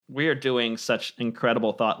We are doing such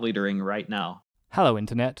incredible thought leadering right now. Hello,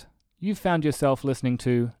 Internet. You've found yourself listening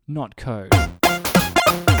to Not Code.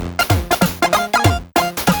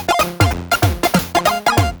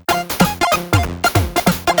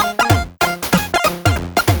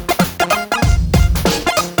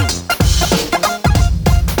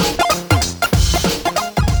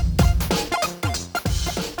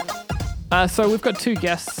 So we've got two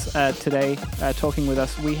guests today talking with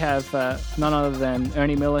us. We have none other than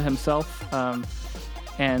Ernie Miller himself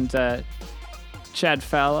and Chad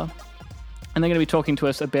Fowler, and they're going to be talking to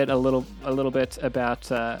us a little bit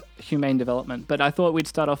about humane development. But I thought we'd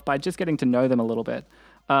start off by just getting to know them a little bit.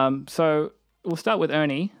 So we'll start with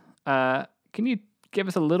Ernie. Can you give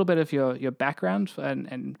us a little bit of your background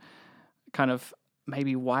and kind of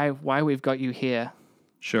maybe why we've got you here?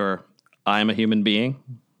 Sure. I'm a human being.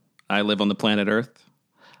 I live on the planet Earth.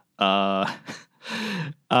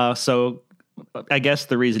 So I guess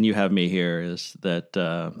the reason you have me here is that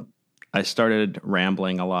I started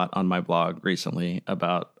rambling a lot on my blog recently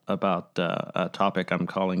about a topic I'm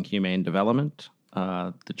calling humane development.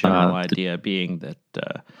 The general idea being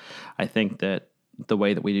that I think that the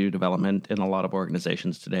way that we do development in a lot of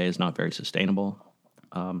organizations today is not very sustainable.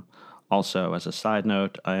 Also, as a side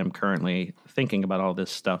note, I am currently thinking about all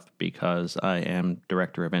this stuff because I am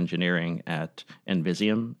director of engineering at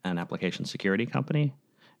Envisium, an application security company.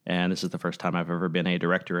 And this is the first time I've ever been a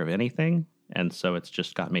director of anything. And so it's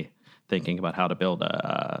just got me thinking about how to build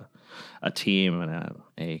a team and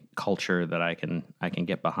a culture that I can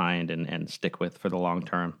get behind and stick with for the long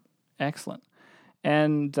term. Excellent.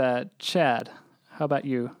 And Chad, how about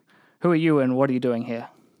you? Who are you and what are you doing here?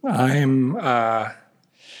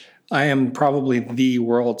 I am probably the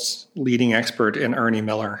world's leading expert in Ernie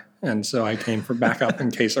Miller, and so I came for backup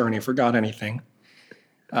in case Ernie forgot anything.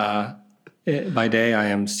 By day, I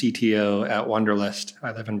am CTO at Wunderlist.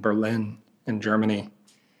 I live in Berlin, in Germany.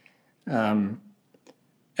 And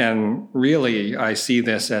really, I see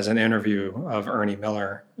this as an interview of Ernie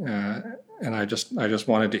Miller, and I just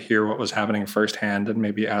wanted to hear what was happening firsthand and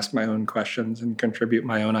maybe ask my own questions and contribute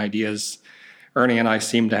my own ideas. Ernie and I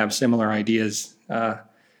seem to have similar ideas.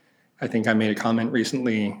 I think I made a comment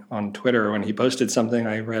recently on Twitter when he posted something.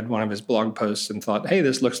 I read one of his blog posts and thought, hey,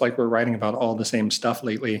 this looks like we're writing about all the same stuff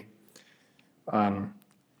lately.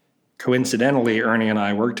 Coincidentally, Ernie and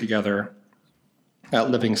I worked together at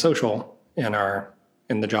Living Social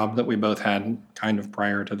in the job that we both had kind of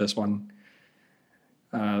prior to this one,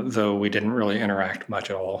 though we didn't really interact much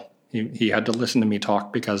at all. He had to listen to me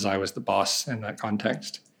talk because I was the boss in that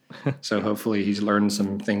context. So hopefully he's learned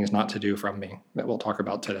some things not to do from me that we'll talk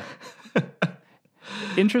about today.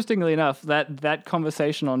 Interestingly enough, that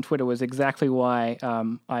conversation on Twitter was exactly why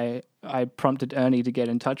I prompted Ernie to get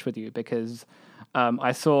in touch with you, because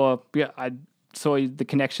I saw the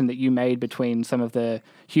connection that you made between some of the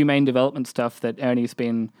humane development stuff that Ernie's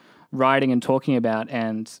been writing and talking about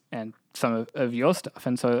and some of your stuff.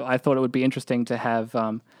 And so I thought it would be interesting to have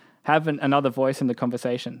another voice in the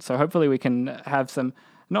conversation. So hopefully we can have some...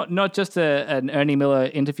 Not just an Ernie Miller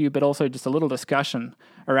interview, but also just a little discussion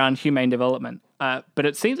around humane development. But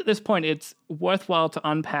it seems at this point it's worthwhile to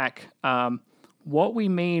unpack what we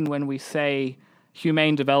mean when we say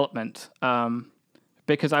humane development.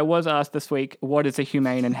 Because I was asked this week, what is a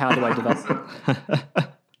humane and how do I develop it?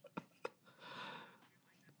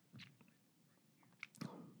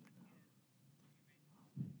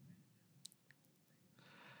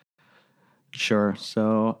 Sure.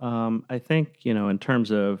 So I think, in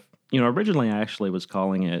terms of, originally I actually was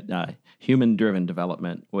calling it human-driven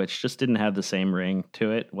development, which just didn't have the same ring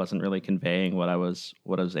to it. Wasn't really conveying what I was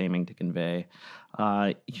aiming to convey.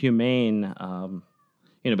 Humane,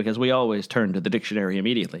 because we always turn to the dictionary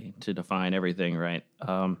immediately to define everything, right?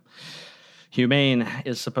 Humane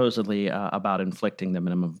is supposedly about inflicting the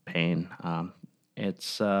minimum of pain.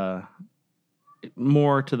 It's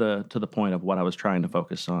more to the point of what I was trying to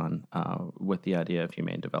focus on with the idea of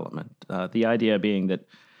humane development. The idea being that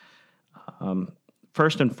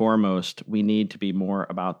first and foremost, we need to be more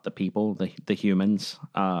about the people, the humans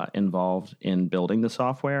involved in building the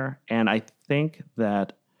software. And I think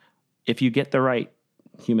that if you get the right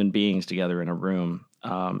human beings together in a room,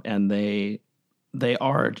 and they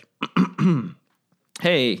are,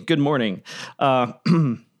 hey, good morning.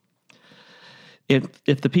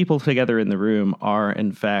 If the people together in the room are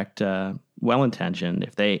in fact well-intentioned,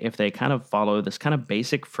 if they kind of follow this kind of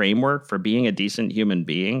basic framework for being a decent human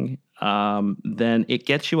being, then it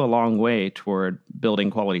gets you a long way toward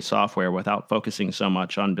building quality software without focusing so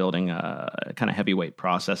much on building kind of heavyweight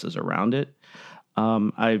processes around it.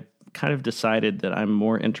 I've kind of decided that I'm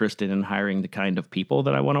more interested in hiring the kind of people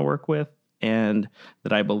that I want to work with and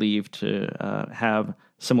that I believe to have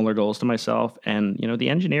similar goals to myself. And, the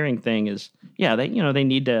engineering thing is, they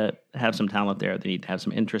need to have some talent there. They need to have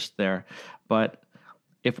some interest there. But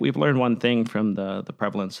if we've learned one thing from the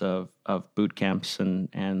prevalence of boot camps and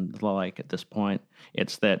the like at this point,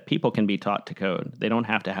 it's that people can be taught to code. They don't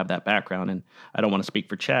have to have that background. And I don't want to speak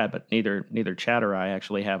for Chad, but neither Chad or I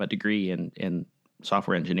actually have a degree in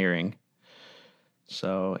software engineering.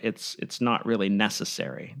 So it's not really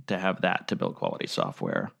necessary to have that to build quality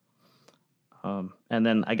software. And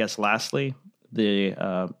then I guess lastly,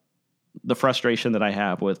 the frustration that I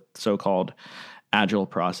have with so-called agile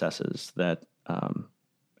processes that,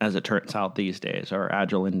 as it turns out these days, are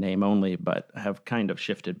agile in name only, but have kind of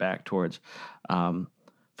shifted back towards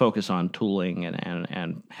focus on tooling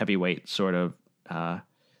and heavyweight sort of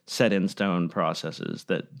set in stone processes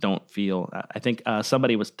that don't feel. I think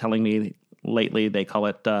somebody was telling me lately they call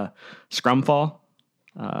it scrum fall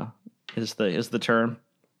is the term,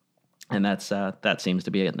 and that seems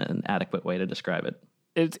to be an adequate way to describe it.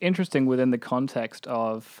 It's interesting within the context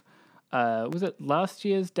of. Was it last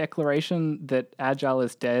year's declaration that agile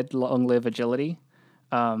is dead, long live agility?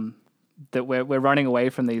 That we're running away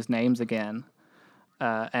from these names again,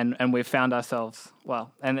 and we've found ourselves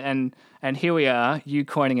and here we are, you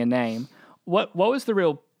coining a name. What was the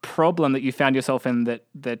real problem that you found yourself in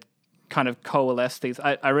that kind of coalesced these?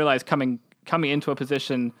 I realized coming into a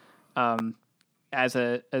position as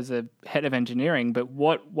a head of engineering, but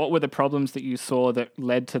what were the problems that you saw that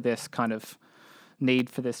led to this kind of need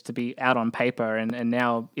for this to be out on paper and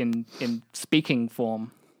now in speaking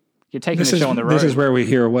form? You're taking the show on the road. This is where we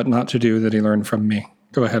hear what not to do that he learned from me.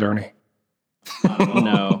 Go ahead, Ernie.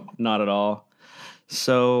 No, not at all.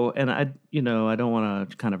 So, and I don't want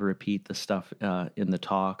to kind of repeat the stuff in the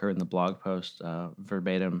talk or in the blog post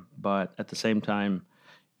verbatim, but at the same time,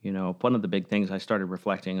 one of the big things I started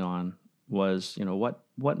reflecting on was,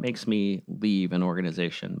 what makes me leave an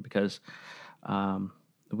organization? Because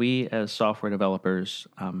we as software developers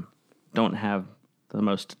don't have the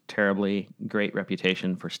most terribly great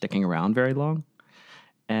reputation for sticking around very long.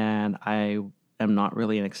 And I am not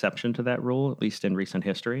really an exception to that rule, at least in recent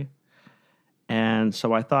history. And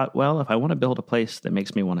so I thought, well, if I want to build a place that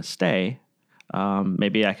makes me want to stay,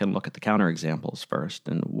 maybe I can look at the counterexamples first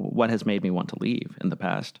and what has made me want to leave in the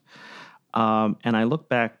past. And I look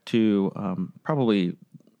back to probably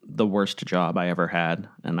the worst job I ever had.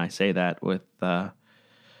 And I say that with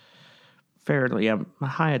fairly a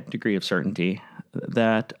high degree of certainty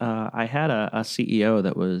that I had a CEO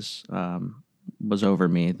that was over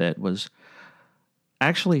me that was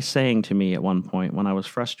actually saying to me at one point when I was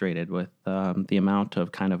frustrated with the amount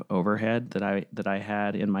of kind of overhead that I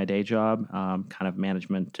had in my day job, kind of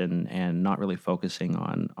management and not really focusing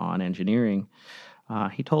on engineering.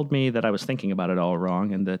 He told me that I was thinking about it all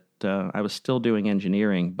wrong and that I was still doing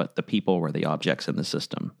engineering, but the people were the objects in the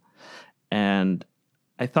system. And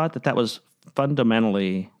I thought that was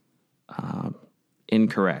fundamentally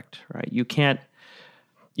incorrect, right? You can't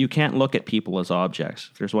look at people as objects.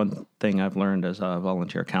 If there's one thing I've learned as a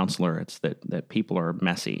volunteer counselor, it's that people are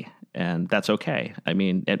messy, and that's okay. I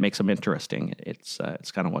mean, it makes them interesting. It's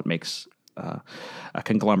kind of what makes a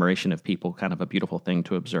conglomeration of people kind of a beautiful thing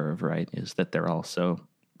to observe, right? Is that they're all so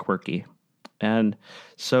quirky. And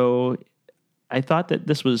so I thought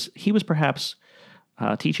that he was perhaps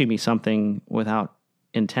teaching me something without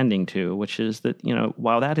intending to, which is that,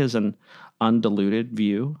 while that is an undiluted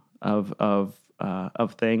view of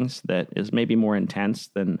things that is maybe more intense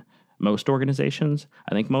than most organizations,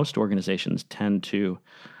 I think most organizations tend to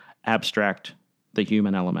abstract the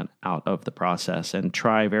human element out of the process and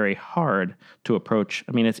try very hard to approach.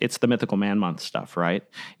 I mean, it's the mythical man month stuff, right?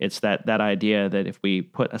 It's that idea that if we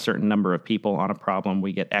put a certain number of people on a problem,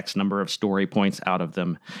 we get X number of story points out of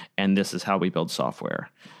them, and this is how we build software.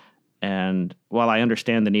 And while I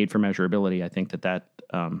understand the need for measurability, I think that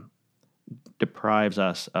deprives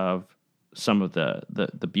us of some of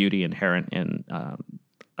the beauty inherent in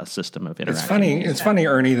a system of interaction. It's funny,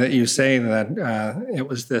 Ernie, that you say that it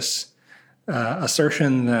was this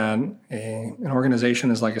assertion that an organization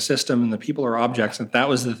is like a system and the people are objects, that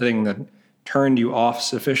was the thing that turned you off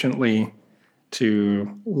sufficiently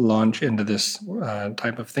to launch into this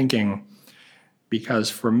type of thinking. Because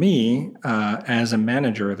for me, as a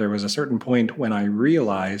manager, there was a certain point when I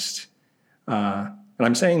realized, and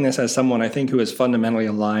I'm saying this as someone I think who is fundamentally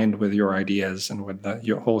aligned with your ideas and with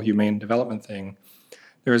your whole humane development thing,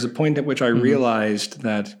 there was a point at which I realized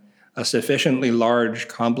that a sufficiently large,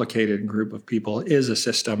 complicated group of people is a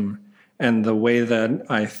system, and the way that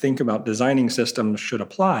I think about designing systems should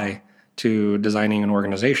apply to designing an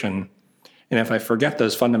organization. And if I forget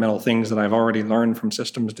those fundamental things that I've already learned from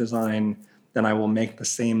systems design, then I will make the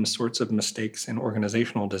same sorts of mistakes in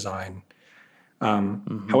organizational design.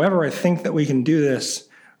 However, I think that we can do this.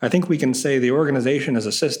 I think we can say the organization is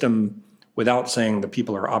a system without saying the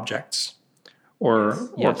people are objects. Or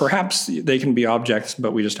perhaps they can be objects,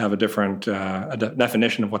 but we just have a different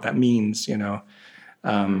definition of what that means,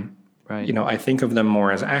 Right. I think of them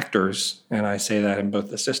more as actors, and I say that in both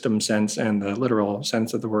the system sense and the literal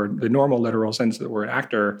sense of the word, the normal literal sense of the word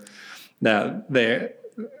actor, that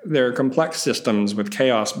they're complex systems with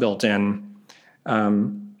chaos built in.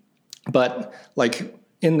 But like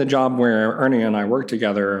in the job where Ernie and I worked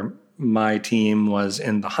together, my team was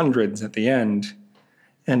in the hundreds at the end.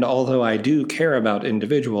 And although I do care about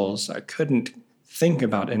individuals, I couldn't think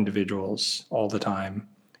about individuals all the time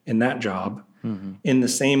in that job. In the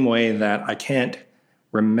same way that I can't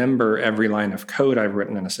remember every line of code I've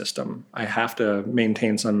written in a system. I have to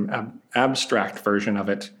maintain some abstract version of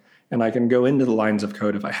it, and I can go into the lines of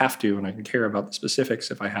code if I have to, and I can care about the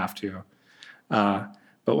specifics if I have to.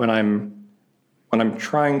 But when I'm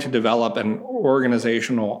trying to develop an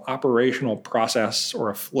organizational, operational process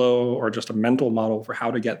or a flow or just a mental model for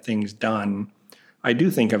how to get things done, I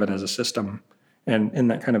do think of it as a system and in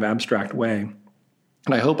that kind of abstract way.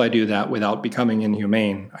 And I hope I do that without becoming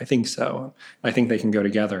inhumane. I think so. I think they can go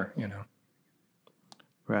together,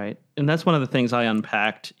 Right. And that's one of the things I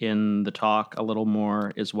unpacked in the talk a little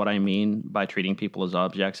more, is what I mean by treating people as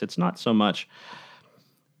objects. It's not so much,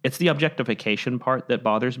 it's the objectification part that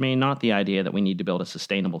bothers me, not the idea that we need to build a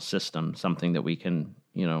sustainable system, something that we can,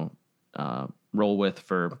 roll with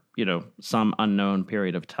for, some unknown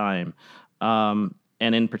period of time.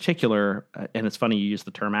 And in particular, and it's funny you use the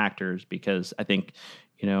term actors, because I think,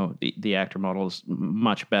 the actor model is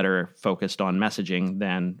much better focused on messaging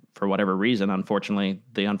than, for whatever reason,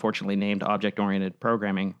 the unfortunately named object-oriented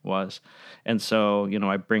programming was. And so,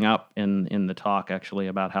 I bring up in the talk actually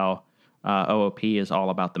about how OOP is all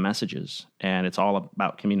about the messages, and it's all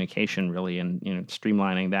about communication, really, and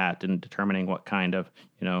streamlining that and determining what kind of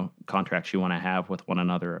contracts you want to have with one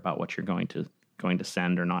another about what you're going to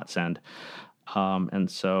send or not send. And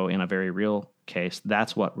so in a very real case,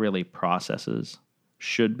 that's what really processes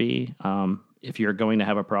should be. If you're going to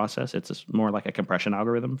have a process, it's more like a compression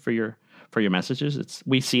algorithm for your messages.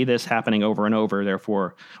 We see this happening over and over.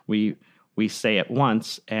 Therefore, we say it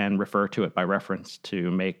once and refer to it by reference to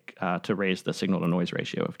raise the signal to noise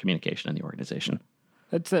ratio of communication in the organization.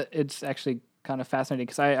 It's actually kind of fascinating,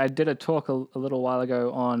 because I did a talk a little while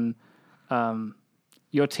ago on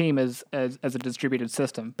your team as a distributed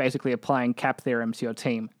system, basically applying CAP theorem to your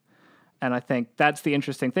team. And I think that's the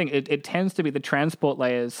interesting thing. It tends to be the transport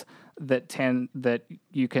layers that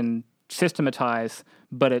you can systematize,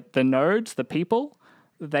 but the nodes, the people,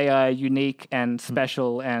 they are unique and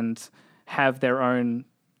special and have their own,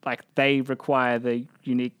 they require the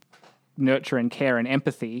unique nurture and care and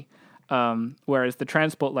empathy. Whereas the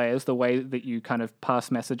transport layers, the way that you kind of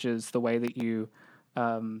pass messages, the way that you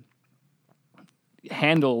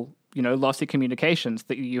handle, lossy communications,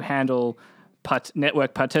 that you handle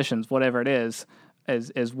network partitions, whatever it is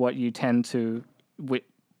what you tend to,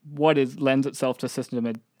 lends itself to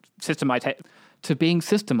being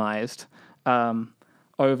systemized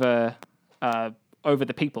over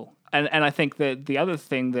the people. And I think that the other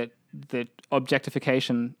thing that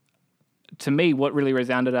objectification, to me, what really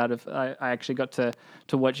resounded out of, I actually got to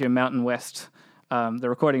watch your Mountain West, the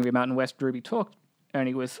recording of your Mountain West Ruby talk,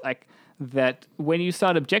 Ernie, was like that when you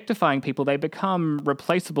start objectifying people, they become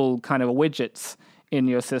replaceable kind of widgets in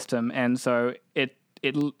your system. And so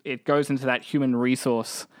it goes into that human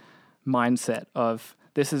resource mindset of,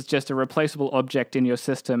 this is just a replaceable object in your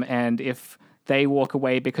system, and if they walk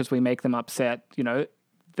away because we make them upset,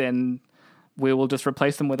 then we will just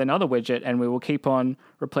replace them with another widget, and we will keep on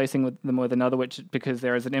replacing them with another widget, because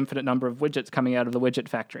there is an infinite number of widgets coming out of the widget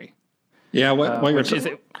factory. Yeah,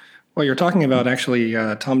 what you're talking about, actually,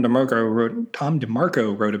 Tom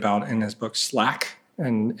DeMarco wrote about in his book Slack.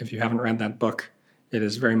 And if you haven't read that book, it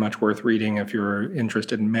is very much worth reading if you're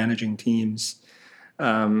interested in managing teams.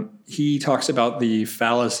 He talks about the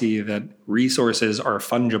fallacy that resources are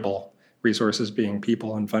fungible, resources being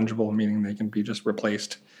people, and fungible meaning they can be just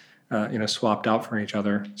replaced, swapped out for each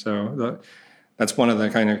other. So that's one of the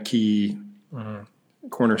kind of key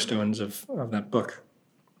cornerstones of that book.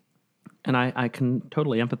 And I can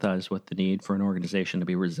totally empathize with the need for an organization to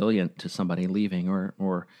be resilient to somebody leaving,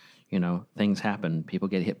 or things happen. People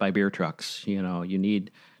get hit by beer trucks. You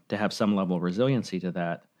need to have some level of resiliency to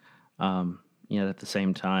that. At the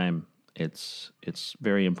same time, it's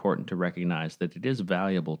very important to recognize that it is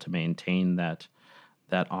valuable to maintain that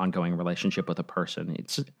ongoing relationship with a person.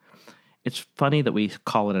 it's funny that we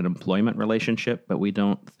call it an employment relationship, but we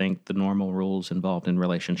don't think the normal rules involved in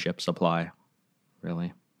relationships apply,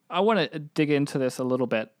 really. I want to dig into this a little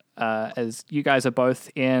bit, as you guys are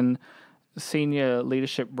both in senior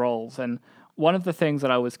leadership roles. And one of the things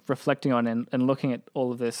that I was reflecting on and looking at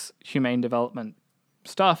all of this humane development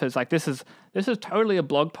stuff is like, this is totally a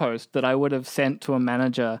blog post that I would have sent to a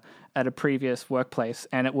manager at a previous workplace,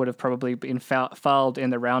 and it would have probably been filed in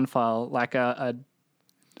the round file like a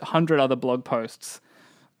 100 other blog posts.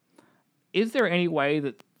 Is there any way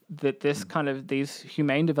that this kind of these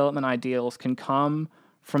humane development ideals can come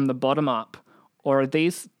from the bottom up, or are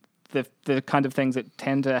these the kind of things that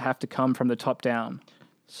tend to have to come from the top down?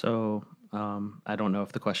 So I don't know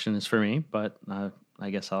if the question is for me, but I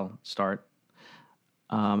guess I'll start.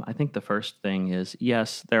 I think the first thing is,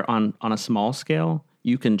 yes, they're on a small scale.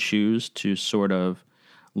 You can choose to sort of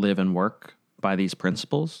live and work by these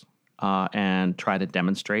principles and try to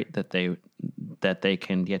demonstrate that they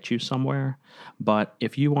can get you somewhere. But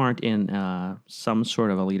if you aren't in some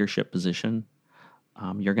sort of a leadership position,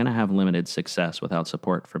 you're going to have limited success without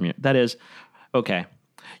support from you. That is, okay,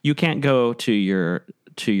 you can't go to your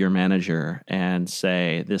manager and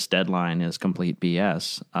say this deadline is complete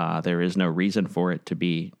BS. There is no reason for it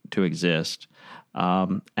to exist.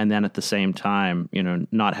 And then at the same time,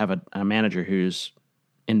 not have a manager who's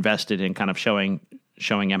invested in kind of showing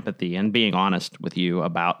empathy and being honest with you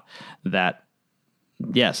about that.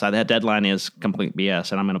 Yes, that deadline is complete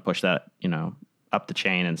BS, and I'm going to push that, up the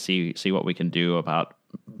chain and see what we can do about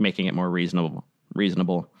making it more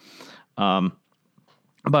reasonable.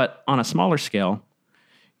 But on a smaller scale,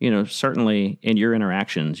 certainly in your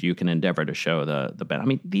interactions, you can endeavor to show the benefit. I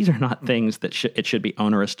mean, these are not things that it should be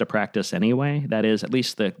onerous to practice anyway. That is at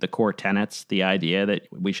least the core tenets, the idea that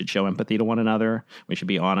we should show empathy to one another, we should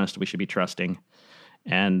be honest, we should be trusting,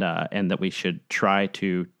 and that we should try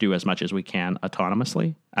to do as much as we can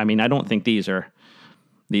autonomously. I mean, I don't think these are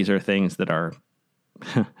things that are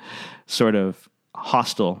sort of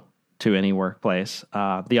hostile to any workplace.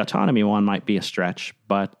 The autonomy one might be a stretch,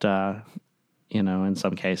 but in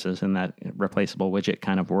some cases in that replaceable widget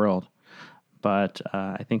kind of world. But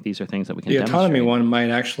I think these are things that we can demonstrate. The autonomy one might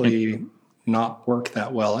actually not work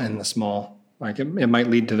that well in the small. Like it might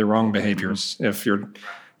lead to the wrong behaviors if you're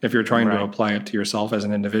trying to apply it to yourself as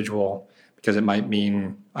an individual, because it might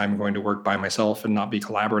mean I'm going to work by myself and not be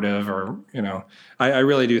collaborative, or, I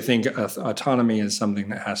really do think autonomy is something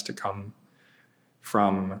that has to come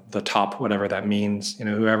from the top, whatever that means.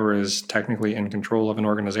 Whoever is technically in control of an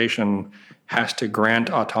organization has to grant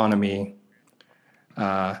autonomy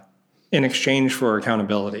in exchange for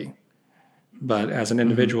accountability. But as an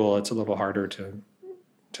individual, it's a little harder to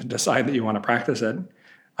decide that you want to practice it.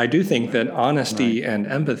 I do think that honesty and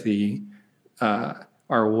empathy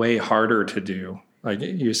are way harder to do. Like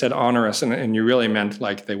you said, onerous, and you really meant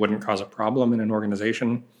like they wouldn't cause a problem in an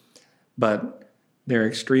organization, but they're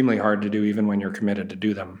extremely hard to do even when you're committed to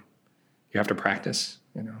do them. You have to practice,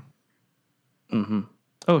 Mm-hmm.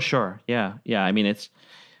 Oh, sure. Yeah. Yeah. I mean, it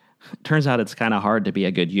turns out it's kind of hard to be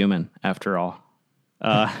a good human after all.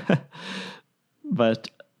 But,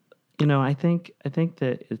 I think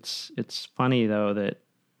that it's funny though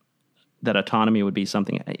that autonomy would be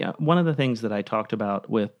something. One of the things that I talked about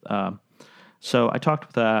with, so I talked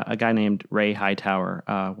with a guy named Ray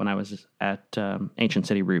Hightower when I was at Ancient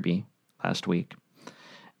City Ruby last week.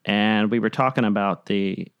 And we were talking about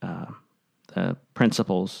the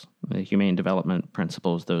principles, the humane development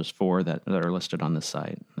principles, those 4 that are listed on this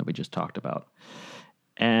site that we just talked about.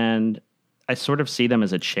 And I sort of see them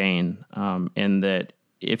as a chain in that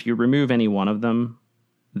if you remove any one of them,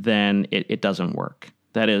 then it doesn't work.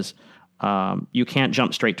 That is, you can't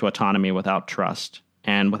jump straight to autonomy without trust.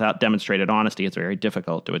 And without demonstrated honesty, it's very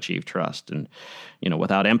difficult to achieve trust. And,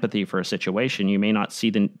 without empathy for a situation, you may not see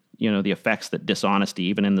the effects that dishonesty,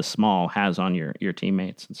 even in the small, has on your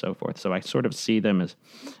teammates and so forth. So I sort of see them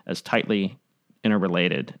as tightly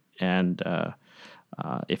interrelated. And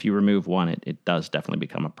if you remove one, it does definitely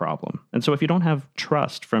become a problem. And so if you don't have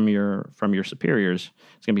trust from your superiors,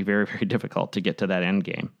 it's going to be very, very difficult to get to that end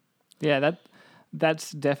game. Yeah,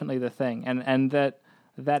 that's definitely the thing. And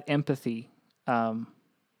that empathy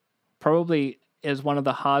probably is one of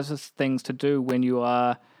the hardest things to do when you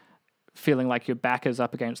are feeling like your back is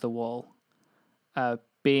up against the wall,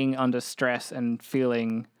 being under stress and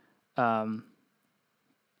feeling backed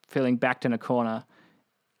in a corner.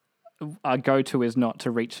 Our go-to is not to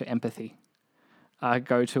reach for empathy. Our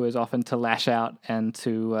go-to is often to lash out and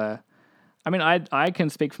to... I can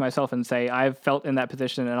speak for myself and say I've felt in that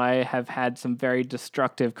position, and I have had some very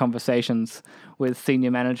destructive conversations with senior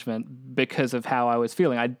management because of how I was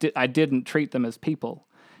feeling. I didn't treat them as people,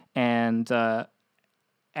 and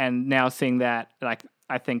now seeing that, like,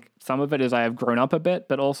 I think some of it is I have grown up a bit,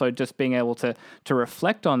 but also just being able to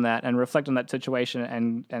reflect on that and reflect on that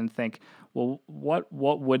situation and think, well, what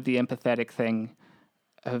would the empathetic thing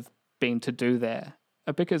have been to do there?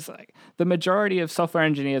 Because like, the majority of software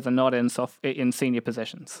engineers are not in senior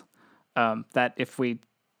positions. That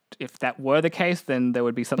if that were the case, then there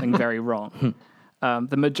would be something very wrong.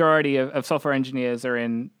 The majority of software engineers are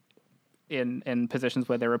in positions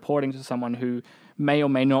where they're reporting to someone who may or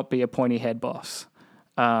may not be a pointy head boss.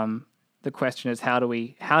 The question is, how do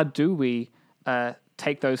we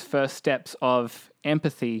take those first steps of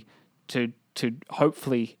empathy to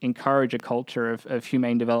hopefully encourage a culture of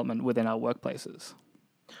humane development within our workplaces?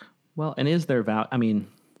 Well, and is there value? I mean,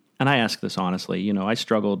 and I ask this honestly, I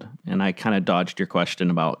struggled and I kind of dodged your question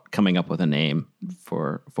about coming up with a name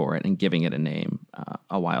for it and giving it a name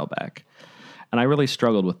a while back. And I really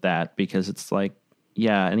struggled with that because it's like,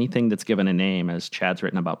 yeah, anything that's given a name, as Chad's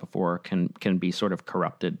written about before, can be sort of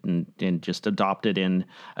corrupted and just adopted in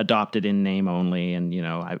name only. And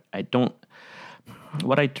I don't.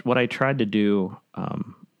 What I tried to do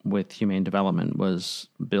with humane development was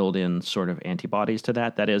build in sort of antibodies to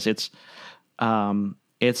that. That is, it's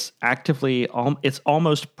actively it's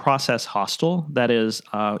almost process hostile. That is,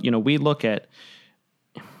 we look at.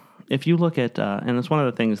 If you look at, and it's one of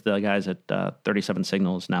the things the guys at 37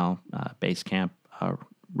 Signals now, Basecamp,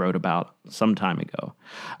 wrote about some time ago,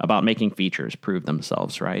 about making features prove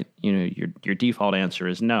themselves, right? Your default answer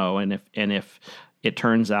is no, and if it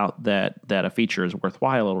turns out that a feature is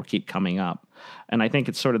worthwhile, it'll keep coming up. And I think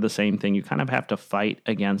it's sort of the same thing. You kind of have to fight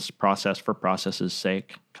against process for process's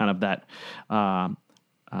sake, kind of that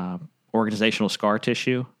organizational scar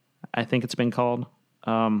tissue, I think it's been called.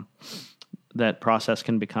 That process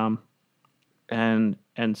can become, and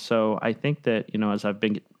so I think that as I've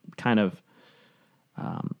been kind of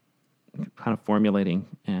formulating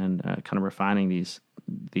and kind of refining these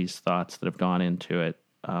thoughts that have gone into it,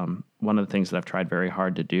 one of the things that I've tried very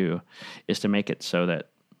hard to do is to make it so that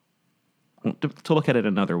to look at it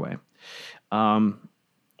another way.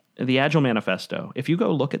 The Agile Manifesto. If you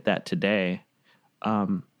go look at that today.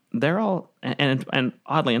 They're all, and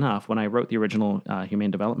oddly enough, when I wrote the original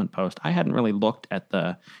Humane Development post, I hadn't really looked at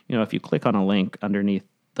if you click on a link underneath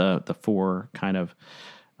the four kind of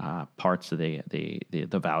parts of the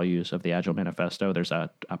values of the Agile Manifesto, there's a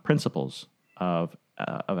principles of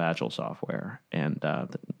Agile software, and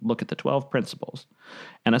look at the 12 principles.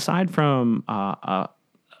 And aside from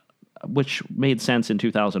which made sense in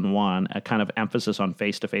 2001, a kind of emphasis on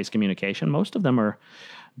face-to-face communication, most of them are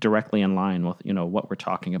directly in line with what we're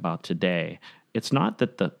talking about today. It's not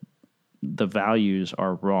that the values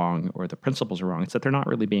are wrong or the principles are wrong. It's that they're not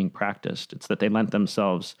really being practiced. It's that they lent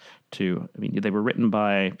themselves to. I mean, they were written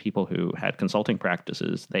by people who had consulting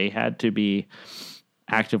practices. They had to be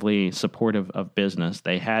actively supportive of business.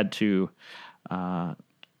 They had to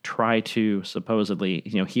try to supposedly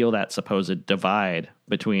heal that supposed divide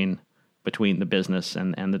between the business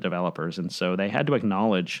and the developers. And so they had to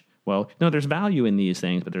acknowledge, well, no, there's value in these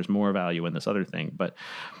things, but there's more value in this other thing. But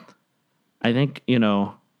I think,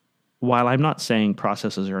 while I'm not saying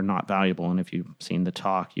processes are not valuable, and if you've seen the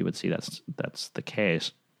talk, you would see that's the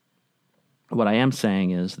case. What I am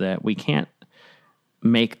saying is that we can't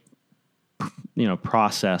make,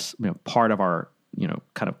 process, part of our,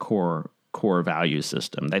 kind of core value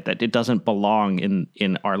system, that it doesn't belong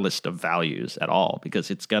in our list of values at all,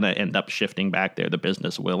 because it's going to end up shifting back there. The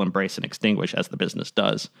business will embrace and extinguish as the business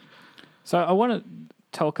does. So I want to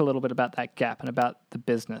talk a little bit about that gap and about the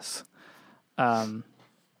business, and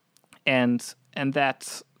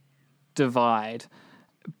that divide,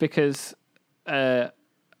 because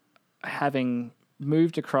having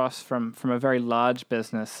moved across from a very large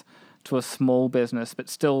business to a small business, but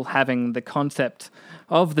still having the concept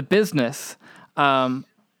of the business,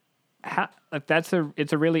 it's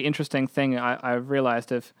a really interesting thing. I've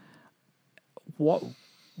realized of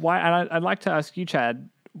why, and I'd like to ask you, Chad,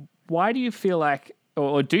 why do you feel like,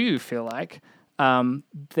 or do you feel like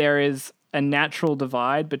there is a natural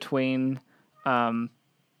divide between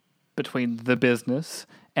the business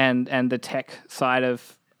and the tech side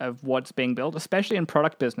of what's being built, especially in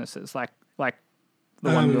product businesses like the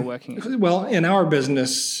one you're working in? Well, in our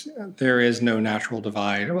business, there is no natural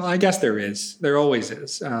divide. Well, I guess there is. There always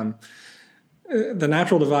is. The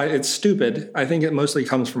natural divide, it's stupid. I think it mostly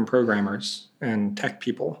comes from programmers and tech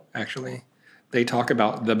people, actually. They talk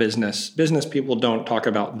about the business. Business people don't talk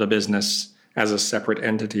about the business as a separate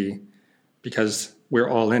entity because we're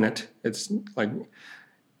all in it. It's like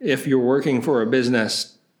if you're working for a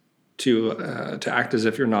business to act as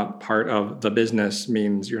if you're not part of the business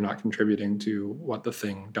means you're not contributing to what the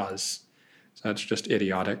thing does. So that's just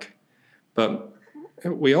idiotic. But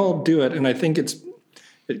we all do it, and I think it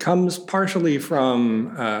comes partially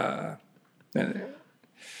from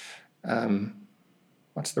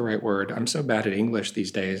what's the right word? I'm so bad at English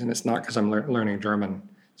these days, and it's not because I'm learning German.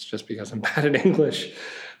 It's just because I'm bad at English.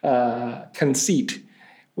 Conceit.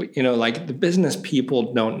 Like the business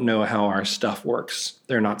people don't know how our stuff works.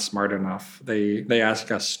 They're not smart enough. They ask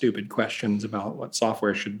us stupid questions about what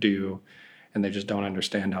software should do, and they just don't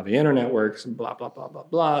understand how the internet works, and blah, blah, blah, blah,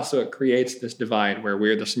 blah. So it creates this divide where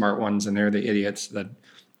we're the smart ones and they're the idiots that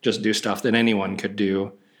just do stuff that anyone could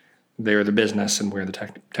do. They're the business and we're the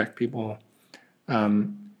tech people.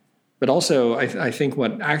 But also, I think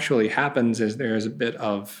what actually happens is there's a bit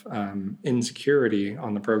of insecurity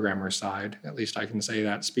on the programmer side. At least I can say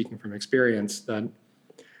that, speaking from experience, that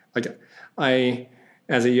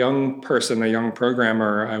as a young person, a young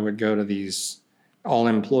programmer, I would go to these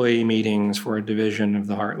all-employee meetings for a division of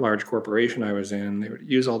the large corporation I was in. They would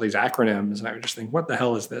use all these acronyms, and I would just think, what the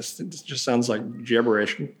hell is this? It just sounds like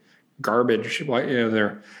gibberish and garbage. Why,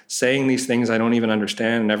 they're saying these things I don't even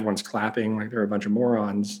understand, and everyone's clapping like they're a bunch of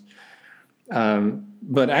morons.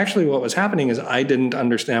 But actually what was happening is I didn't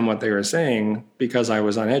understand what they were saying because I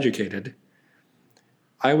was uneducated.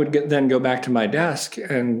 I would then go back to my desk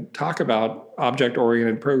and talk about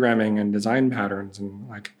object-oriented programming and design patterns and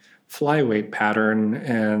like flyweight pattern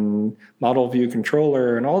and model view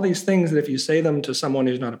controller and all these things that if you say them to someone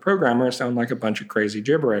who's not a programmer sound like a bunch of crazy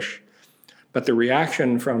gibberish. But the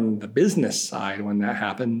reaction from the business side when that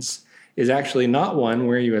happens is actually not one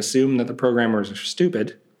where you assume that the programmers are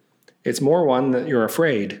stupid. It's more one that you're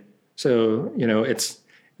afraid. So,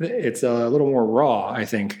 it's a little more raw, I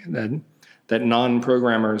think, that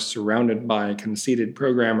non-programmers surrounded by conceited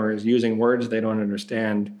programmers using words they don't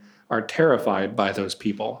understand are terrified by those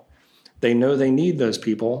people. They know they need those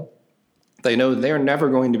people. They know they're never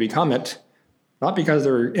going to become it, not because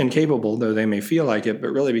they're incapable, though they may feel like it, but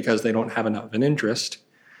really because they don't have enough of an interest.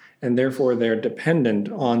 And therefore, they're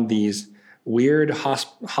dependent on these weird,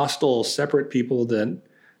 hostile, separate people that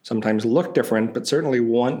sometimes look different, but certainly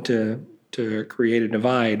want to create a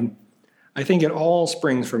divide. I think it all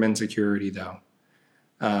springs from insecurity, though.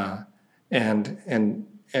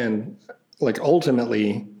 And like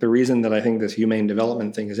ultimately, the reason that I think this humane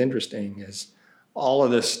development thing is interesting is all of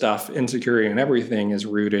this stuff, insecurity and everything, is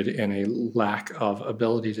rooted in a lack of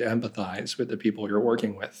ability to empathize with the people you're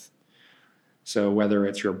working with. So whether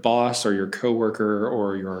it's your boss or your coworker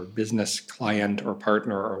or your business client or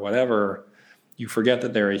partner or whatever, you forget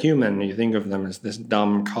that they're a human. You think of them as this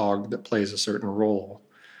dumb cog that plays a certain role.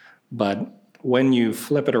 But when you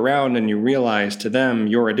flip it around and you realize to them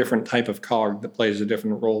you're a different type of cog that plays a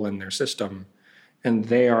different role in their system, and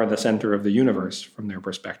they are the center of the universe from their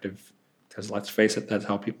perspective, because let's face it, that's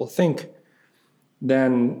how people think,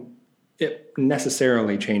 then it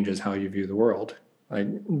necessarily changes how you view the world.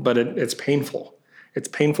 But it's painful. It's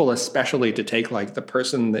painful especially to take like the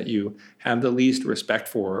person that you have the least respect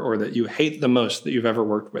for or that you hate the most that you've ever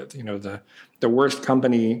worked with. The worst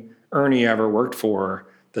company Ernie ever worked for,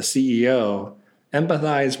 the CEO,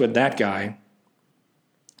 empathize with that guy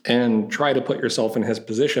and try to put yourself in his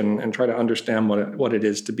position and try to understand what it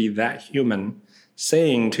is to be that human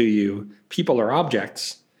saying to you, people are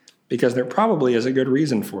objects, because there probably is a good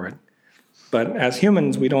reason for it. But as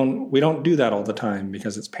humans, we don't do that all the time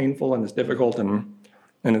because it's painful and it's difficult and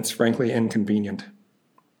it's frankly inconvenient.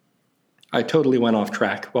 I totally went off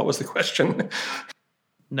track. What was the question?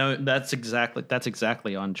 No, that's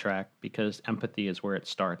exactly on track, because empathy is where it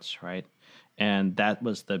starts, right? And that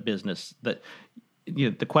was the business that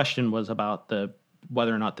the question was about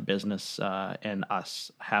whether or not the business and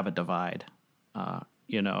us have a divide,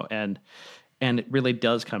 and it really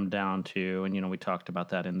does come down to, and we talked about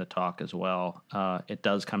that in the talk as well. It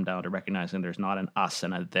does come down to recognizing there's not an us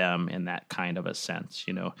and a them in that kind of a sense.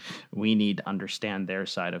 We need to understand their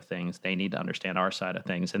side of things. They need to understand our side of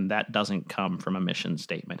things, and that doesn't come from a mission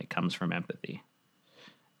statement. It comes from empathy.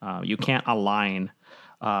 You can't align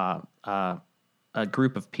a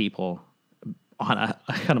group of people on a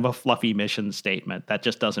kind of a fluffy mission statement. That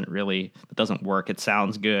just doesn't work. It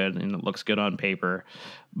sounds good and it looks good on paper,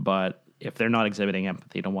 but if they're not exhibiting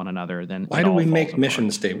empathy to one another, then why do we make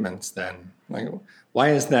mission statements then? Like, why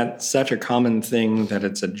is that such a common thing that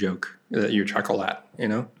it's a joke that you chuckle at?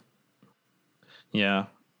 Yeah.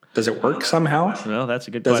 Does it work somehow? Well, that's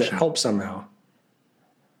a good question. Does it help somehow?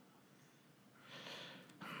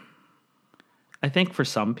 I think for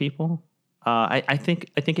some people, I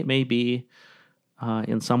think it may be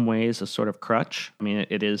in some ways a sort of crutch. I mean,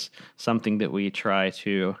 it is something that we try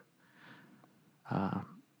to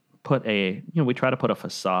we try to put a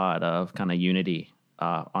facade of kind of unity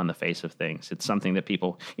on the face of things. It's something that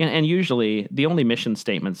people, and usually the only mission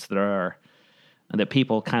statements that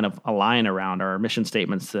people kind of align around are mission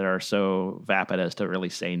statements that are so vapid as to really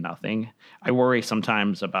say nothing. I worry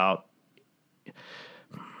sometimes about,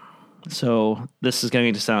 so this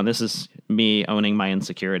is me owning my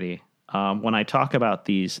insecurity. When I talk about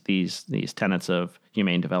these tenets of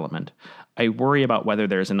humane development, I worry about whether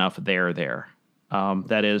there's enough there.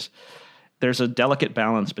 That is, there's a delicate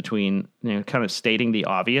balance between kind of stating the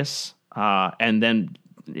obvious and then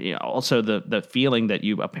also the feeling that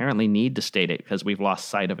you apparently need to state it because we've lost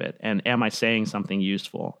sight of it. And am I saying something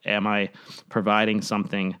useful? Am I providing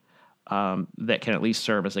something that can at least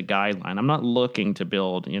serve as a guideline? I'm not looking to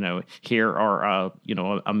build, here are,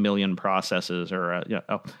 a million processes or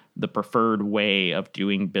the preferred way of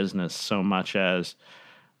doing business so much as,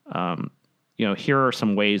 here are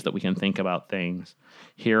some ways that we can think about things.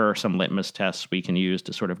 Here are some litmus tests we can use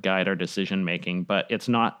to sort of guide our decision making. But it's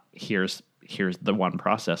not here's the one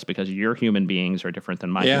process, because your human beings are different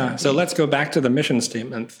than my human beings. So let's go back to the mission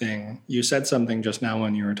statement thing. You said something just now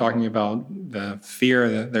when you were talking about the fear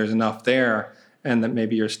that there's enough there and that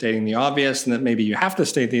maybe you're stating the obvious and that maybe you have to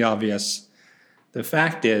state the obvious. The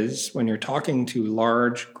fact is, when you're talking to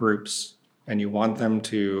large groups and you want them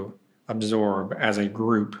to absorb as a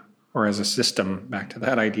group or as a system, back to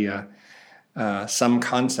that idea, some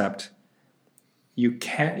concept, you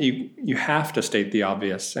have to state the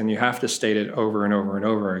obvious, and you have to state it over and over and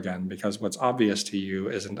over again, because what's obvious to you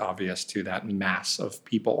isn't obvious to that mass of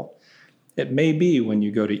people. It may be when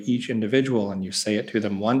you go to each individual and you say it to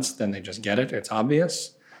them once, then they just get it, it's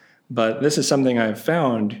obvious. But this is something I've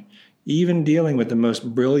found, even dealing with the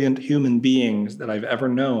most brilliant human beings that I've ever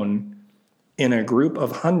known, in a group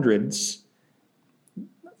of hundreds,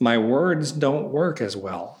 my words don't work as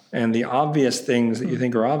well. And the obvious things that you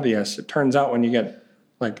think are obvious, it turns out when you get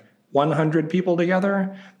like 100 people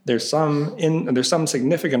together, there's some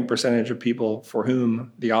significant percentage of people for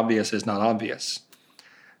whom the obvious is not obvious.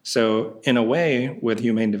 So in a way, with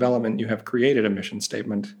humane development, you have created a mission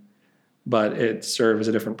statement, but it serves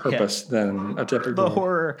a different purpose than a typical... The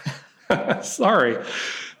horror. Sorry.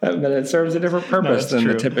 But it serves a different purpose than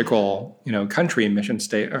the typical, country mission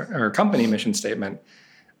statement or company mission statement.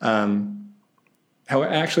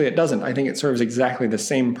 Actually, it doesn't. I think it serves exactly the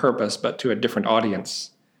same purpose, but to a different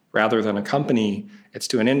audience. Rather than a company, it's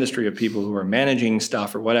to an industry of people who are managing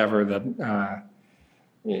stuff or whatever, that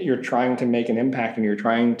you're trying to make an impact and you're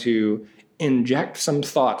trying to inject some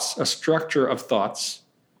thoughts, a structure of thoughts,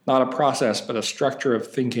 not a process, but a structure of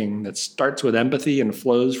thinking that starts with empathy and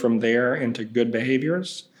flows from there into good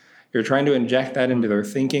behaviors. You're trying to inject that into their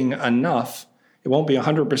thinking enough. It won't be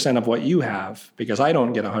 100% of what you have, because I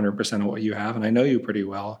don't get 100% of what you have, and I know you pretty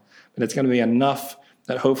well. But it's going to be enough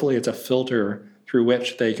that hopefully it's a filter through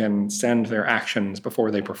which they can send their actions before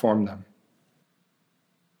they perform them.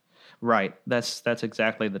 Right. That's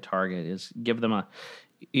exactly the target, is give them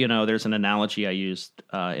there's an analogy I used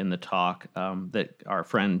in the talk that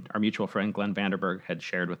our mutual friend, Glenn Vanderberg, had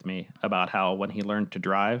shared with me about how when he learned to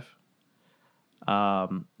drive,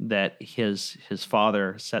 that his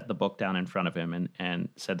father set the book down in front of him and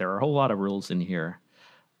said, there are a whole lot of rules in here.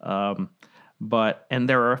 And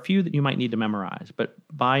there are a few that you might need to memorize, but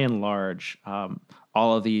by and large,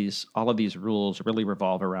 all of these rules really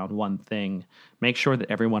revolve around one thing: make sure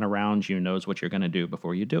that everyone around you knows what you're going to do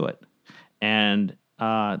before you do it. And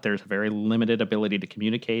there's a very limited ability to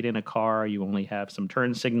communicate in a car. You only have some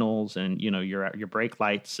turn signals and, your brake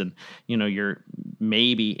lights, and, you're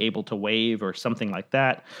maybe able to wave or something like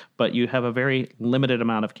that, but you have a very limited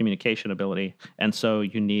amount of communication ability. And so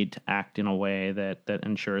you need to act in a way that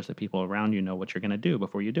ensures that people around you know what you're going to do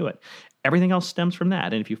before you do it. Everything else stems from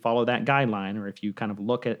that. And if you follow that guideline, or if you kind of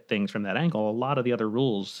look at things from that angle, a lot of the other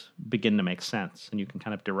rules begin to make sense, and you can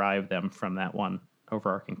kind of derive them from that one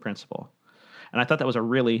overarching principle. And I thought that was a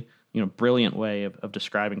really, brilliant way of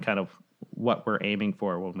describing kind of what we're aiming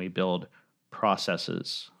for when we build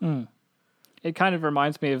processes. Mm. It kind of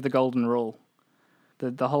reminds me of the golden rule,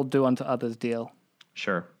 the whole do unto others deal.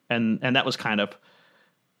 Sure. And that was kind of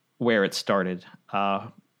where it started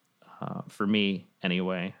for me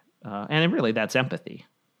anyway. And really that's empathy,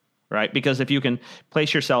 right? Because if you can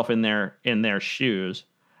place yourself in their shoes,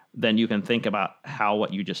 then you can think about how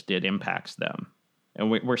what you just did impacts them. And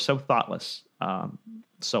we're so thoughtless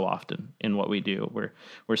so often in what we do.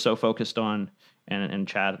 We're so focused on, and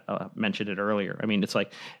Chad mentioned it earlier. I mean, it's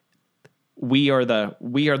like we are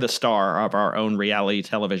the star of our own reality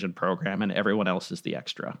television program, and everyone else is the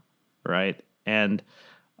extra, right? And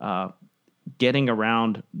getting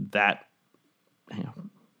around that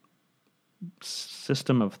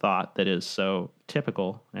system of thought that is so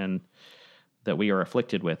typical and that we are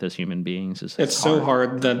afflicted with as human beings. It's so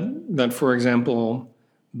hard that, for example,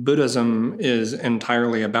 Buddhism is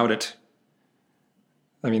entirely about it.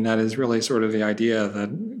 I mean, that is really sort of the idea that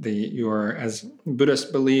as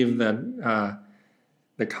Buddhists believe that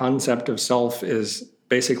the concept of self is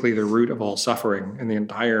basically the root of all suffering, and the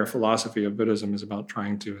entire philosophy of Buddhism is about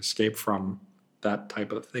trying to escape from that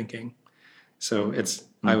type of thinking. So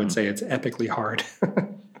I would say it's epically hard.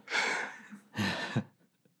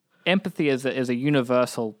 Empathy is a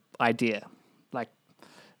universal idea, like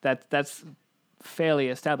that's fairly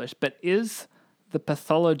established. But is the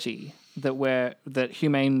pathology that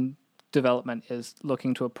humane development is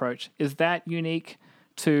looking to approach, is that unique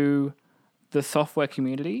to the software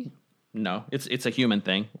community? No, it's a human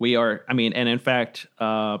thing. We are, I mean, and in fact,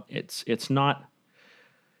 it's not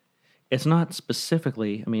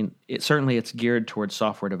specifically. I mean, certainly it's geared towards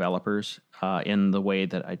software developers in the way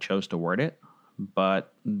that I chose to word it.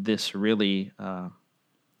 But this really,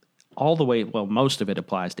 all the way, well, most of it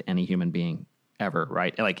applies to any human being ever,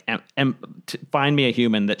 right? Like, find me a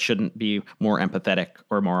human that shouldn't be more empathetic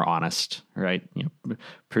or more honest, right?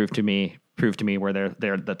 Prove to me where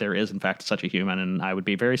that there is in fact such a human, and I would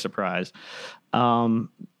be very surprised. But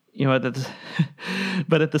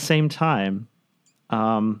at the same time,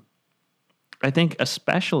 I think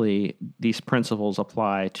especially these principles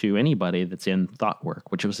apply to anybody that's in thought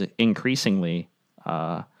work, which was increasingly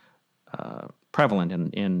prevalent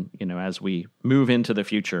in as we move into the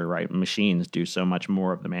future, right? Machines do so much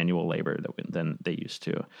more of the manual labor than they used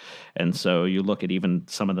to. And so you look at even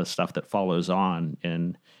some of the stuff that follows on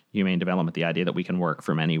in humane development, the idea that we can work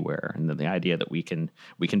from anywhere, and the idea that we can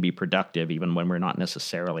be productive even when we're not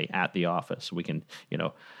necessarily at the office. We can,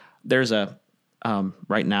 there's a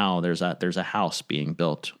right now there's a house being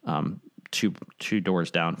built two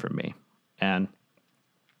doors down from me, and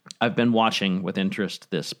I've been watching with interest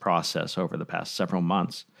this process over the past several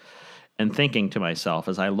months, and thinking to myself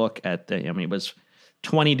as I look at it was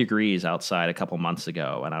 20 degrees outside a couple months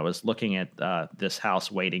ago, and I was looking at this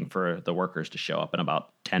house waiting for the workers to show up in about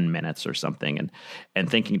 10 minutes or something, and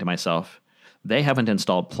thinking to myself, they haven't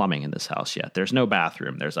installed plumbing in this house yet. There's no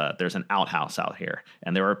bathroom. There's an outhouse out here,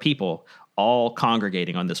 and there are people all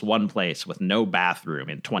congregating on this one place with no bathroom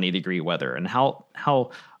in 20-degree weather, and how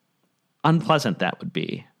unpleasant that would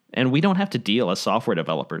be. And we don't have to deal as software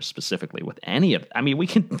developers specifically with any of it. I mean, we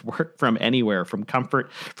can work from anywhere, from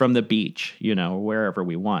comfort, from the beach, wherever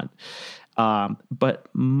we want. But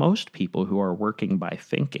most people who are working by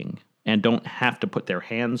thinking and don't have to put their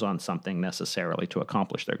hands on something necessarily to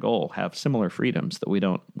accomplish their goal have similar freedoms that we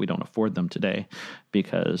don't afford them today,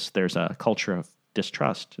 because there's a culture of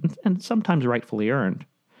distrust, and sometimes rightfully earned.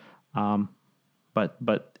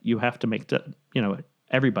 But you have to make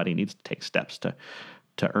everybody needs to take steps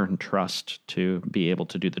to earn trust to be able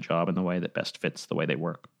to do the job in the way that best fits the way they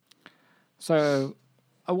work. So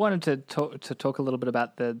I wanted to talk a little bit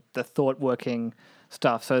about the thought working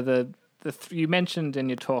stuff. So you mentioned in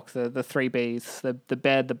your talk the 3 Bs, the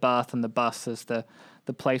bed, the bath, and the bus as the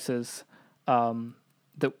places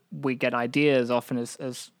that we get ideas often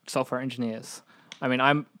as software engineers. I mean,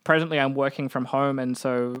 I'm working from home, and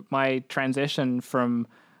so my transition from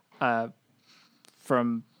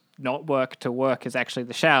not work to work is actually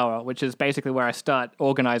the shower, which is basically where I start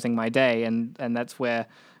organizing my day, and that's where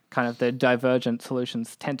kind of the divergent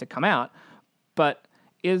solutions tend to come out. But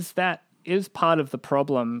is part of the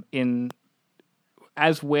problem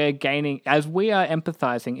as we are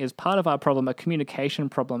empathizing, is part of our problem a communication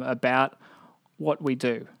problem about what we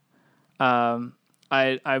do? I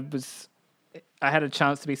had a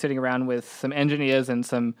chance to be sitting around with some engineers and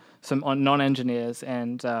some non-engineers,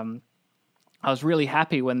 and I was really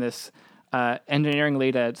happy when this engineering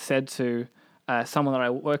leader said to someone that I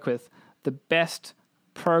work with, the best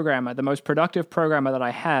programmer, the most productive programmer that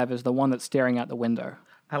I have is the one that's staring out the window.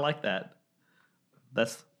 I like that.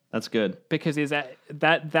 That's good. Because is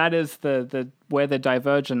that is the where the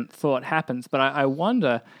divergent thought happens. But I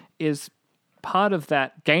wonder, is part of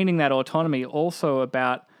that, gaining that autonomy, also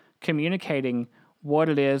about communicating what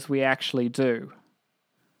it is we actually do?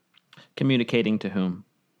 Communicating to whom?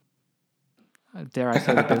 Dare I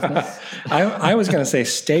say the business? I was going to say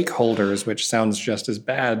stakeholders, which sounds just as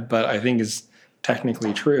bad, but I think is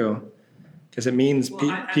technically true, because it means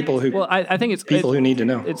people who. Well, I think it's people who need to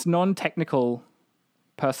know. It's non-technical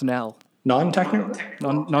personnel. Non-technical.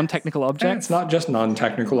 Non-technical objects. It's not just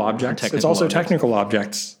non-technical objects. It's also technical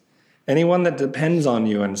objects. Anyone that depends on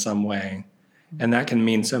you in some way, and that can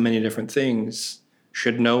mean so many different things,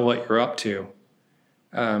 should know what you're up to.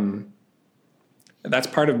 that's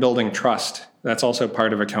part of building trust. That's also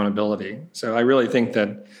part of accountability. So I really think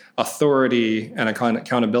that authority and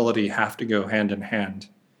accountability have to go hand in hand.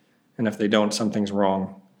 And if they don't, something's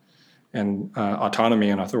wrong. And autonomy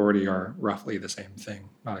and authority are roughly the same thing.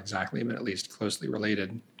 Not exactly, but at least closely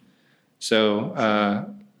related.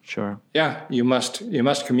 So sure. Yeah, you must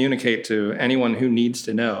communicate to anyone who needs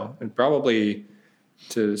to know, and probably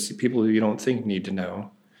to people who you don't think need to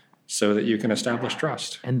know, so that you can establish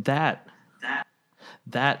trust. And that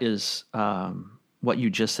is what you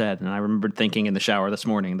just said. And I remembered thinking in the shower this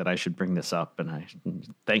morning that I should bring this up, and I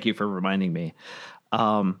thank you for reminding me.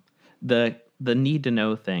 The need to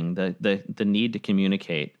know thing, the need to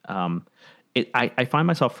communicate. I find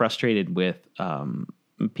myself frustrated with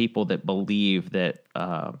people that believe that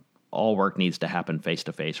all work needs to happen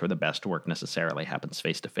face-to-face, or the best work necessarily happens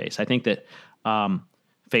face-to-face. I think that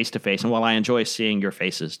face-to-face, and while I enjoy seeing your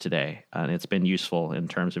faces today, and it's been useful in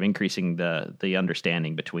terms of increasing the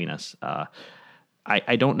understanding between us,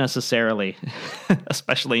 I don't necessarily,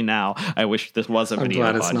 especially now, I wish this was a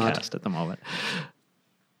video podcast at the moment.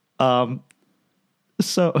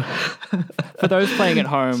 So for those playing at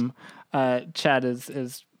home, Chad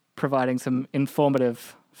is providing some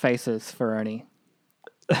informative faces for Ernie.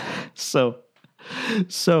 It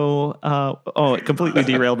completely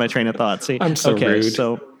derailed my train of thought. See, I'm so rude.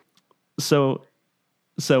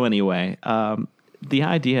 So anyway, the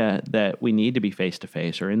idea that we need to be face to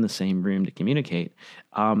face or in the same room to communicate,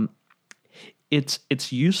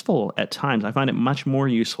 it's useful at times. I find it much more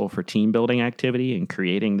useful for team building activity and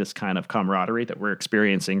creating this kind of camaraderie that we're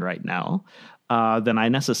experiencing right now than I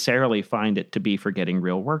necessarily find it to be for getting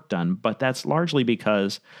real work done. But that's largely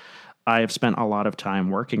because I have spent a lot of time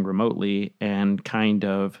working remotely and kind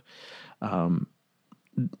of I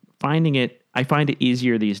find it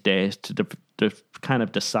easier these days to kind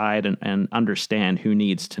of decide and understand who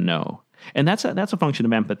needs to know. And that's a function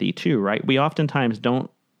of empathy too, right? We oftentimes don't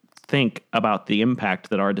think about the impact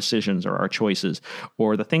that our decisions or our choices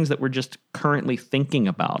or the things that we're just currently thinking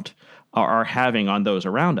about are having on those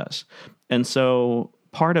around us. And so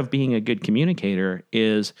part of being a good communicator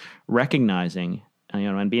is recognizing,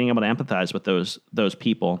 and being able to empathize with those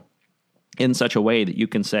people in such a way that you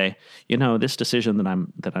can say, this decision that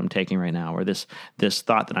I'm taking right now, or this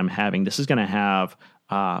thought that I'm having, this is going to have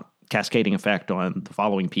cascading effect on the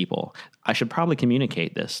following people. I should probably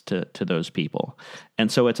communicate this to those people. And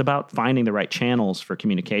so it's about finding the right channels for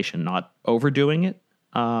communication, not overdoing it,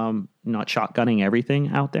 not shotgunning everything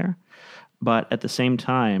out there, but at the same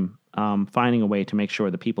time, finding a way to make sure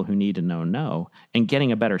the people who need to know, and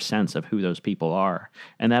getting a better sense of who those people are.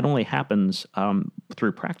 And that only happens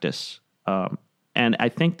through practice. And I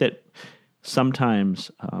think that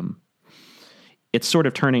sometimes it's sort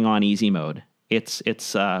of turning on easy mode. It's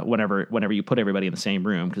whenever you put everybody in the same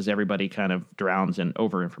room, because everybody kind of drowns in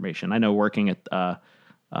over information. I know working at the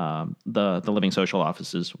Living Social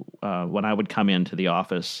offices, when I would come into the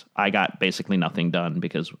office, I got basically nothing done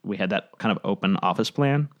because we had that kind of open office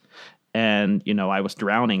plan. And, I was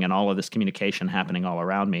drowning in all of this communication happening all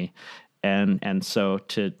around me. And so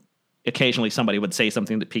occasionally somebody would say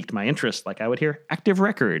something that piqued my interest, like I would hear active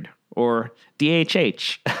record or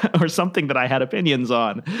DHH or something that I had opinions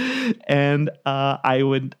on. And I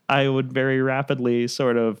would very rapidly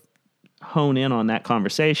sort of hone in on that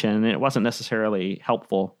conversation. And it wasn't necessarily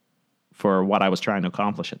helpful for what I was trying to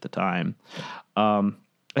accomplish at the time.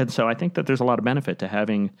 And so I think that there's a lot of benefit to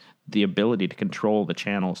having the ability to control the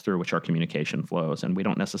channels through which our communication flows. And we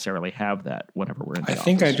don't necessarily have that whenever we're in the office. I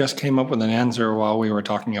think I just came up with an answer while we were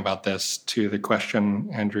talking about this to the question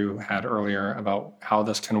Andrew had earlier about how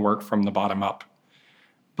this can work from the bottom up.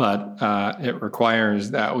 But it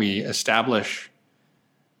requires that we establish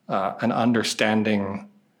an understanding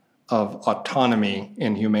of autonomy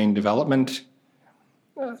in humane development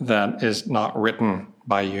that is not written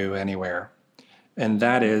by you anywhere. And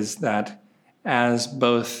that is that as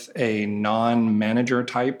both a non-manager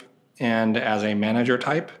type and as a manager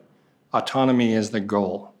type, autonomy is the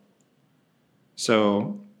goal.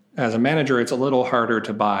 So as a manager, it's a little harder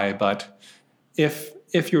to buy, but if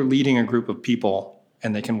you're leading a group of people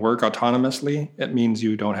and they can work autonomously, it means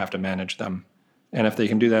you don't have to manage them. And if they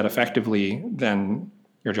can do that effectively, then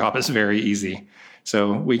your job is very easy.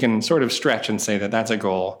 So we can sort of stretch and say that that's a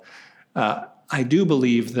goal. I do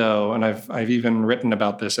believe, though, and I've even written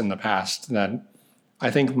about this in the past, that I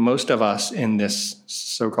think most of us in this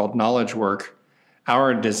so-called knowledge work,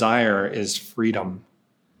 our desire is freedom.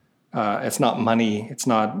 It's not money. It's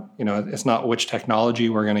not which technology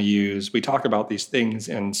we're going to use. We talk about these things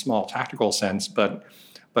in small tactical sense, but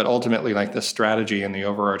ultimately, like the strategy and the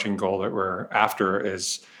overarching goal that we're after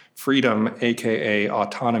is freedom, aka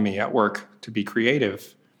autonomy at work, to be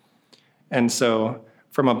creative. And so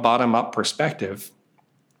from a bottom-up perspective,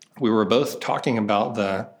 we were both talking about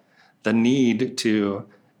the need to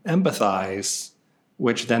empathize,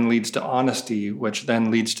 which then leads to honesty, which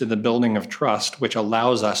then leads to the building of trust, which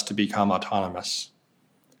allows us to become autonomous.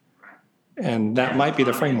 And that might be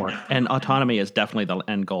the framework. And autonomy is definitely the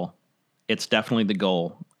end goal. It's definitely the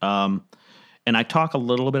goal. And I talk a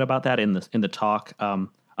little bit about that in the talk.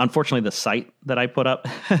 Unfortunately, the site that I put up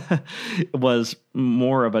was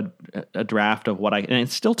more of a draft of what and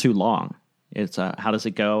it's still too long. It's how does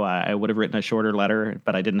it go? I would have written a shorter letter,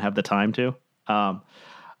 but I didn't have the time to.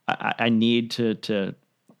 I need to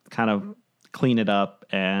kind of clean it up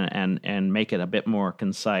and make it a bit more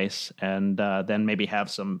concise, and then maybe have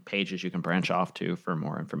some pages you can branch off to for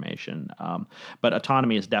more information. But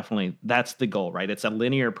autonomy is definitely, that's the goal, right? It's a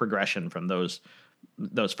linear progression from those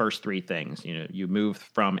first three things. You move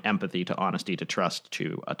from empathy to honesty to trust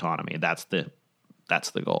to autonomy. That's the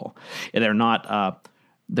goal. And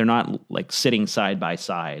they're not like sitting side by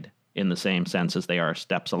side in the same sense as they are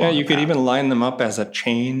steps along. Yeah, you could even line them up as a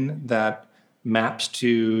chain that maps to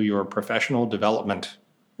your professional development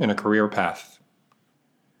in a career path,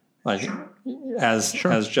 like as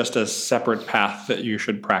just a separate path that you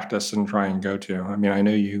should practice and try and go to. I mean, I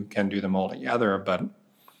know you can do them all together, but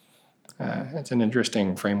it's an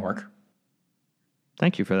interesting framework.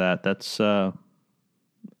 Thank you for that. This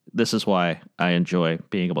is why I enjoy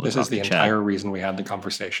being able to talk to Chad. This is the entire reason we had the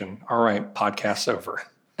conversation. All right, podcast's over.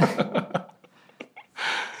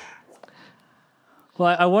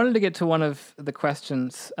 Well, I wanted to get to one of the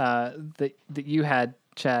questions that you had,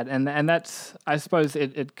 Chad, and that's, I suppose,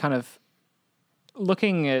 it kind of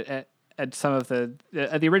looking at some of the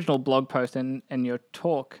original blog post and your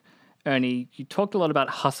talk, Ernie. You talked a lot about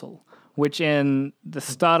hustle, which in the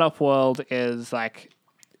startup world is like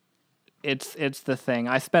it's the thing.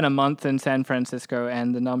 I spent a month in San Francisco,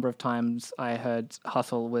 and the number of times I heard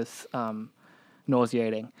hustle was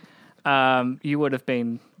nauseating. You would have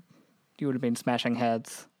been smashing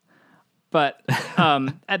heads. But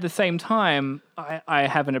at the same time, I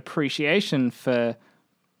have an appreciation for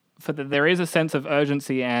that there is a sense of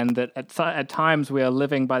urgency, and that at times we are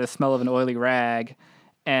living by the smell of an oily rag.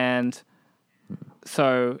 And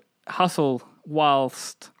so hustle,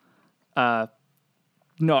 whilst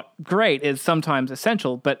not great, is sometimes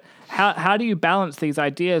essential. But how do you balance these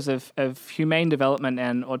ideas of humane development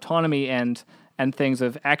and autonomy and things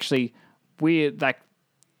of actually there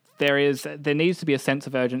needs to be a sense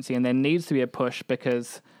of urgency, and there needs to be a push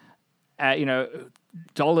because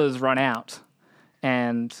dollars run out,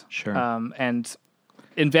 and and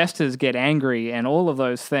investors get angry, and all of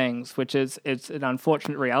those things, which it's an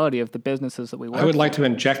unfortunate reality of the businesses that we work I would like to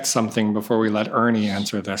inject something before we let Ernie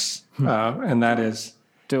answer this, and that is,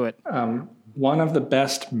 do it. One of the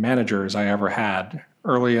best managers I ever had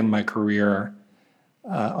early in my career,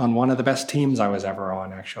 on one of the best teams I was ever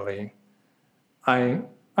on, actually, I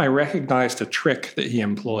recognized a trick that he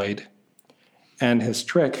employed. And his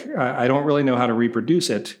trick, I don't really know how to reproduce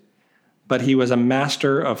it, but he was a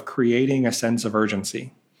master of creating a sense of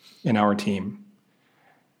urgency in our team.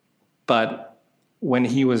 But when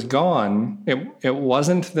he was gone, it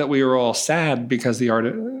wasn't that we were all sad because or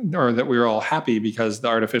that we were all happy because the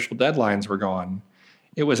artificial deadlines were gone.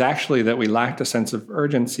 It was actually that we lacked a sense of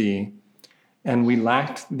urgency, and we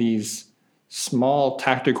lacked these small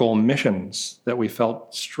tactical missions that we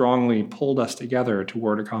felt strongly pulled us together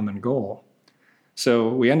toward a common goal. So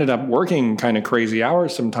we ended up working kind of crazy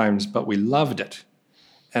hours sometimes, but we loved it.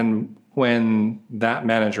 And when that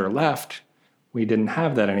manager left, we didn't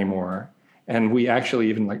have that anymore. And we actually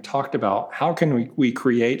even talked about how can we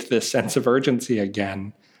create this sense of urgency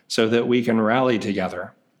again so that we can rally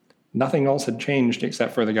together. Nothing else had changed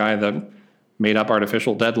except for the guy that made up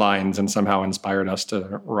artificial deadlines and somehow inspired us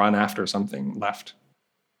to run after something left.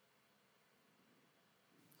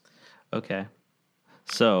 Okay.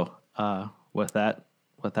 So with that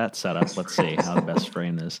setup, let's see how to best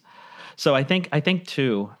frame this. So I think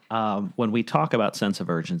too, when we talk about sense of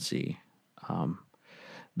urgency, I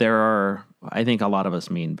think a lot of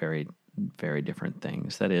us mean very, very different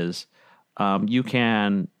things. That is, you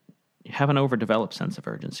can have an overdeveloped sense of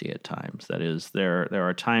urgency at times. That is, there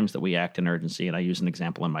are times that we act in urgency, and I use an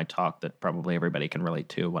example in my talk that probably everybody can relate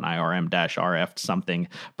to when I RM-RF'd something,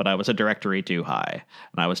 but I was a directory too high,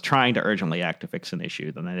 and I was trying to urgently act to fix an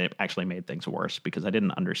issue, then it actually made things worse because I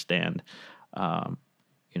didn't understand,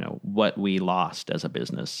 what we lost as a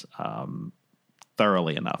business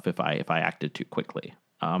thoroughly enough if I acted too quickly.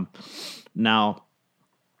 Now,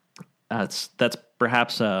 that's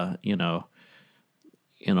perhaps a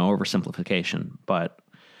oversimplification, but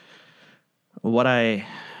what I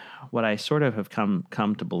sort of have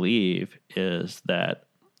come to believe is that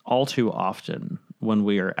all too often when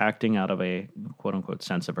we are acting out of a quote unquote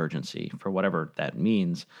sense of urgency, for whatever that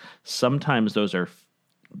means, sometimes those are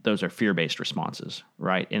fear-based responses,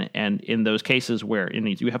 right? And in those cases where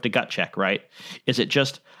you have to gut check, right? Is it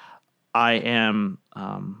just I am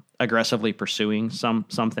aggressively pursuing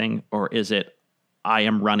something, or is it I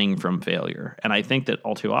am running from failure? And I think that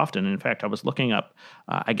all too often, in fact, I was looking up,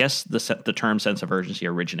 I guess the term sense of urgency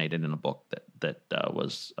originated in a book that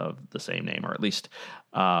was of the same name, or at least,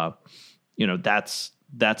 that's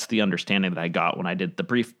the understanding that I got when I did the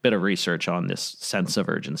brief bit of research on this sense of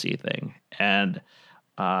urgency thing. And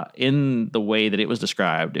in the way that it was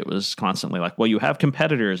described, it was constantly like, well, you have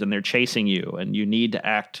competitors and they're chasing you and you need to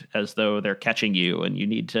act as though they're catching you and you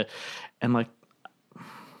need to, and like,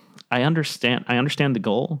 I understand the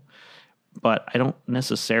goal, but I don't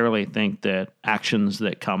necessarily think that actions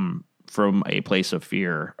that come from a place of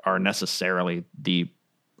fear are necessarily the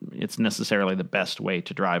best way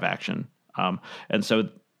to drive action. And so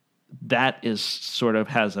that is sort of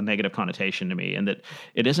has a negative connotation to me, and that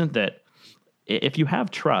it isn't that if you have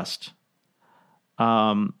trust,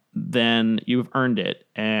 then you've earned it,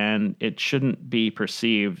 and it shouldn't be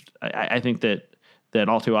perceived. I think that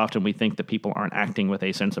all too often we think that people aren't acting with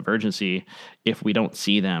a sense of urgency if we don't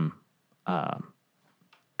see them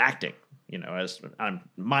acting, as I'm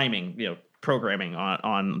miming, programming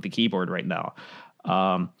on the keyboard right now.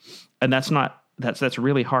 And that's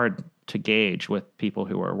really hard to gauge with people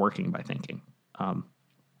who are working by thinking.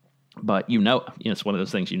 But it's one of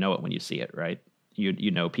those things, it when you see it, right?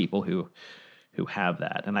 You know people who have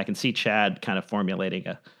that. And I can see Chad kind of formulating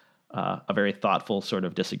a very thoughtful sort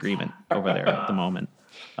of disagreement over there at the moment.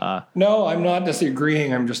 No, I'm not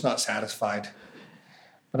disagreeing. I'm just not satisfied.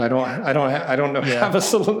 But I don't know have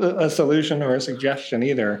a solution or a suggestion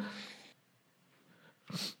either.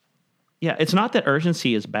 Yeah, it's not that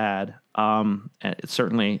urgency is bad. It's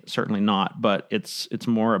certainly not. But it's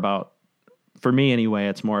more about, for me anyway,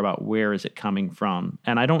 it's more about where is it coming from.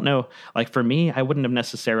 And I don't know. Like for me, I wouldn't have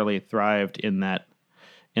necessarily thrived in that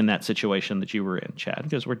situation that you were in, Chad,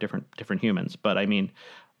 because we're different humans. But I mean,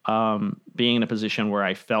 being in a position where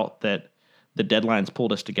I felt that the deadlines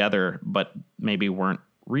pulled us together, but maybe weren't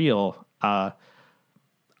real. I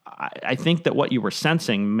think that what you were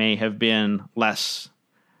sensing may have been less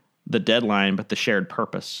the deadline, but the shared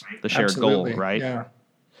purpose, the shared goal, right? Yeah.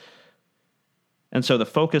 And so the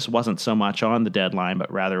focus wasn't so much on the deadline,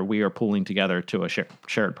 but rather we are pulling together to a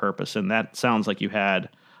shared purpose. And that sounds like you had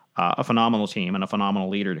a phenomenal team and a phenomenal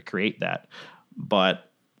leader to create that.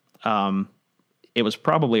 But it was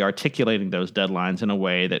probably articulating those deadlines in a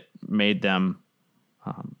way that made them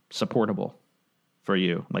supportable for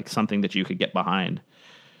you, like something that you could get behind.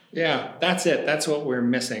 Yeah, that's it. That's what we're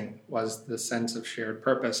missing, was the sense of shared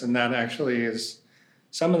purpose. And that actually is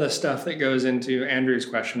some of the stuff that goes into Andrew's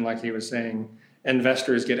question, like he was saying,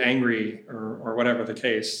 investors get angry or whatever the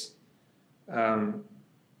case. Of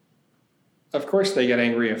course they get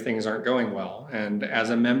angry if things aren't going well. And as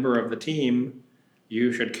a member of the team,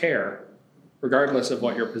 you should care, regardless of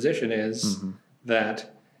what your position is,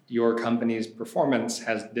 that your company's performance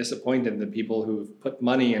has disappointed the people who've put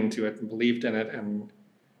money into it and believed in it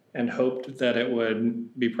and hoped that it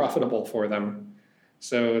would be profitable for them.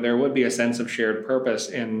 So there would be a sense of shared purpose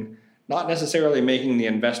in not necessarily making the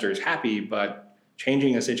investors happy, but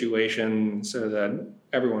changing a situation so that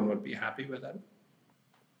everyone would be happy with it.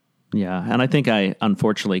 Yeah, and I think I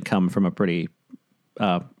unfortunately come from a pretty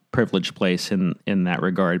privileged place in that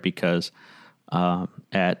regard, because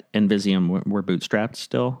at Envisium we're bootstrapped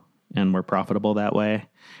still, and we're profitable that way,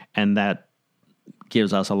 and that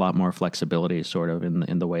gives us a lot more flexibility, sort of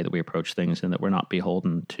in the way that we approach things, and that we're not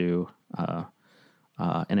beholden to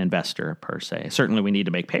an investor per se. Certainly, we need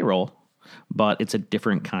to make payroll, but it's a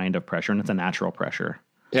different kind of pressure, and it's a natural pressure.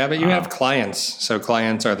 Yeah, but you have clients, so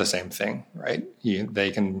clients are the same thing, right?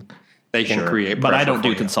 They can sure. create pressure. But I don't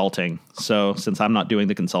do consulting. So since I'm not doing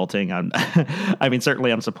the consulting, I mean,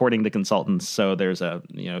 certainly I'm supporting the consultants. So there's a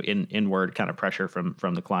inward kind of pressure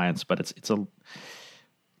from the clients, but it's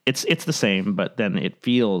the same. But then it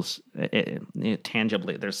feels it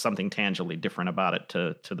tangibly. There's something tangibly different about it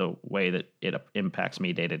to the way that it impacts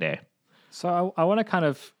me day to day. So I want to kind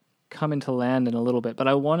of come into land in a little bit, but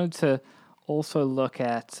I wanted to also look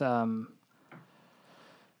at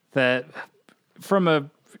that from a.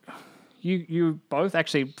 You both,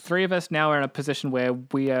 actually, three of us now are in a position where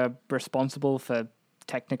we are responsible for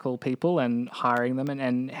technical people and hiring them.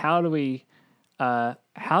 And how do we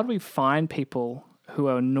find people who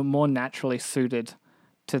are more naturally suited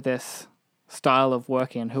to this style of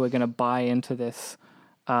working and who are going to buy into this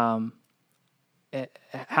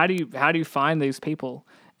how do you find these people?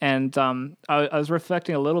 And I was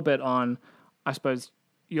reflecting a little bit on, I suppose,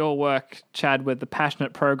 your work, Chad, with the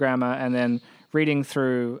passionate programmer, and then reading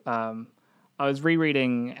through. I was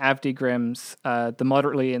rereading Avdi Grimm's The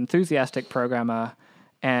Moderately Enthusiastic Programmer,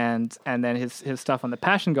 and then his stuff on the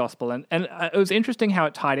Passion Gospel, and it was interesting how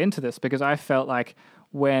it tied into this, because I felt like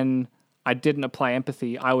when I didn't apply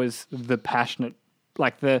empathy, I was the passionate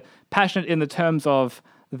in the terms of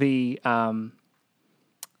the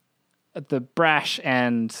brash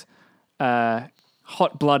and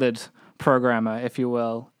hot-blooded programmer, if you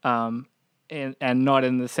will, and not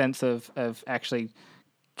in the sense of actually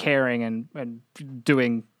caring and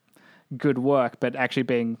doing good work, but actually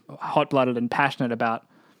being hot-blooded and passionate about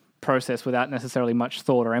process without necessarily much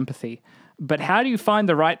thought or empathy. But how do you find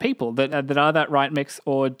the right people that are that right mix,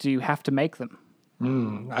 or do you have to make them?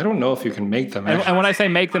 I don't know if you can make them. And when I say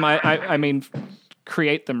make them, I mean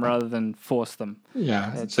create them rather than force them.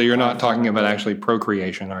 Yeah. So you're not talking about actually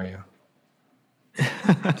procreation, are you?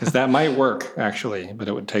 Because that might work, actually, but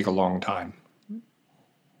it would take a long time.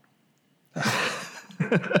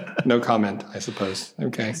 No comment, I suppose.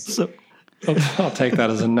 Okay. So I'll take that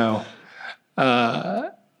as a no.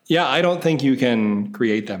 Yeah, I don't think you can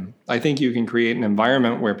create them. I think you can create an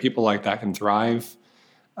environment where people like that can thrive.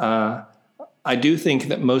 I do think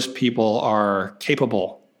that most people are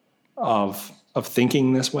capable of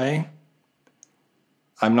thinking this way.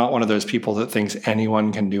 I'm not one of those people that thinks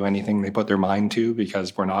anyone can do anything they put their mind to,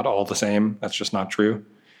 because we're not all the same. That's just not true.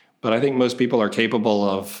 But I think most people are capable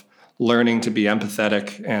of learning to be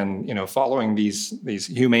empathetic and, following these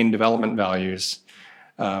humane development values.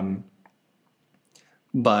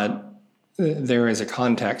 But there is a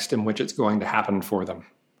context in which it's going to happen for them.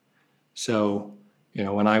 So,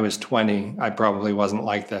 when I was 20, I probably wasn't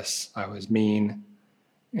like this. I was mean,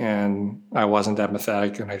 and I wasn't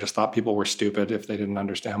empathetic, and I just thought people were stupid if they didn't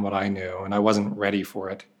understand what I knew, and I wasn't ready for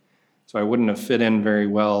it. So I wouldn't have fit in very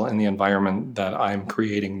well in the environment that I'm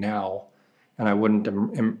creating now, and I wouldn't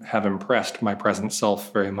have impressed my present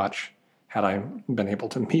self very much had I been able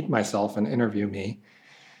to meet myself and interview me.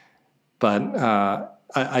 But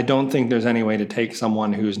I don't think there's any way to take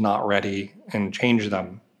someone who's not ready and change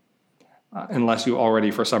them, unless you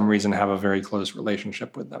already, for some reason, have a very close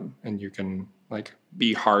relationship with them, and you can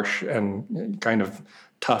be harsh and kind of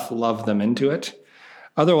tough love them into it.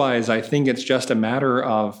 Otherwise, I think it's just a matter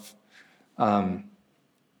of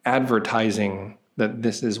advertising that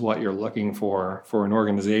this is what you're looking for an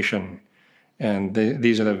organization, and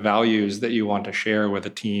these are the values that you want to share with a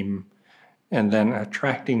team, and then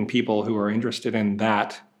attracting people who are interested in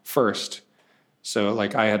that first. So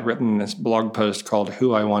I had written this blog post called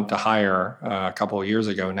Who I Want to Hire a couple of years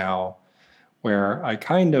ago now, where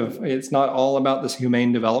it's not all about this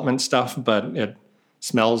humane development stuff, but it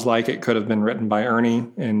smells like it could have been written by Ernie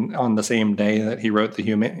on the same day that he wrote the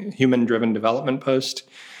human-driven development post.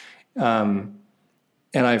 And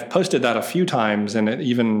I've posted that a few times, and it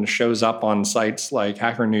even shows up on sites like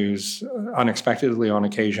Hacker News unexpectedly on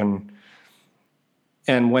occasion.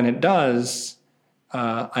 And when it does,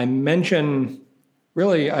 I mention,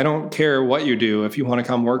 really, I don't care what you do. If you want to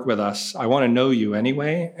come work with us, I want to know you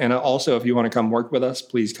anyway. And also, if you want to come work with us,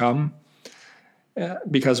 please come.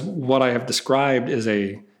 Because what I have described is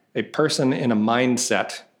a person in a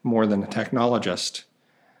mindset more than a technologist.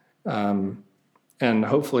 And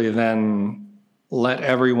hopefully then let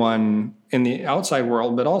everyone in the outside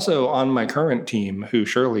world, but also on my current team who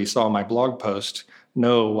surely saw my blog post,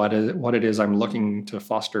 know what it is I'm looking to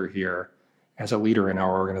foster here as a leader in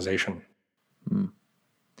our organization.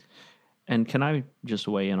 And can I just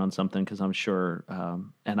weigh in on something? Because I'm sure,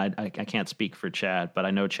 and I can't speak for Chad, but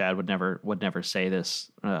I know Chad would never say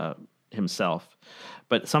this himself.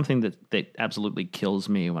 But something that absolutely kills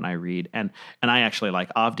me when I read, and I actually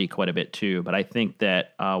like Avdi quite a bit too, but I think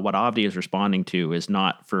that what Avdi is responding to is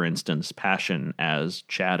not, for instance, passion as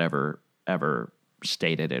Chad ever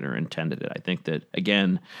stated it or intended it. I think that,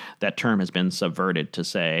 again, that term has been subverted to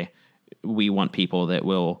say we want people that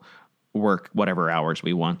will work whatever hours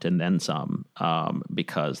we want and then some,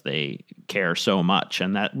 because they care so much.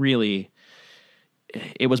 And that really,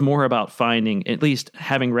 it was more about finding, at least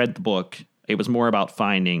having read the book, it was more about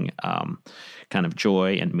finding kind of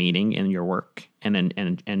joy and meaning in your work and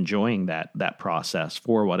enjoying that process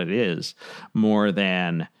for what it is, more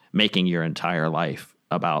than making your entire life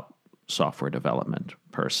about software development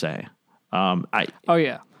per se. And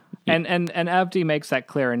Avdi makes that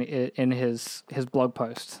clear in his blog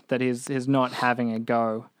post that he's not having a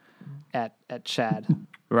go at Chad.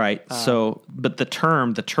 Right. So, but the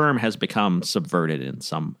term has become subverted in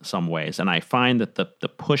some ways, and I find that the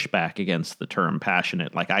pushback against the term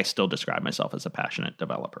passionate, like I still describe myself as a passionate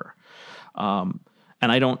developer, and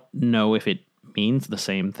I don't know if it means the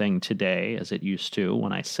same thing today as it used to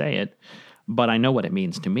when I say it, but I know what it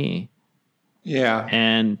means to me. Yeah.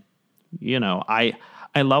 And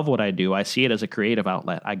I love what I do. I see it as a creative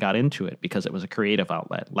outlet. I got into it because it was a creative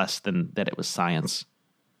outlet, less than that it was science.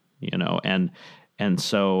 And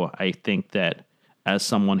so I think that as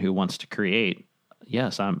someone who wants to create,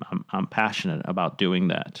 yes, I'm passionate about doing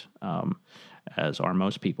that, as are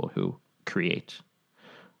most people who create.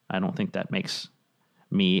 I don't think that makes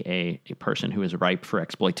me a person who is ripe for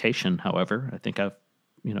exploitation. However, I think I've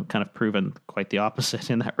kind of proven quite the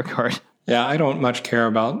opposite in that regard. Yeah, I don't much care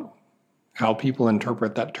about how people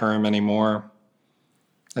interpret that term anymore,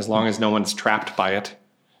 as long as no one's trapped by it.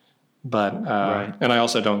 But Right. And I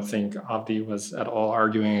also don't think Avdi was at all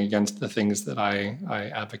arguing against the things that I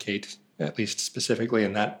advocate, at least specifically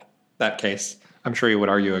in that case. I'm sure he would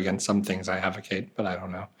argue against some things I advocate, but I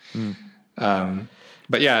don't know.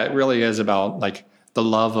 But yeah, it really is about like the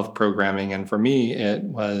love of programming, and for me, it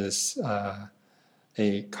was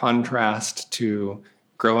a contrast to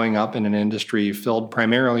growing up in an industry filled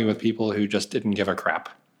primarily with people who just didn't give a crap.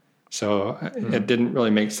 So it didn't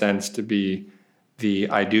really make sense to be the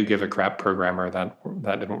I do give a crap programmer.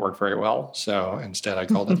 That didn't work very well. So instead I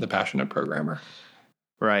called it the passionate programmer.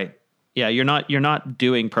 Right. Yeah, you're not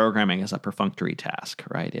doing programming as a perfunctory task,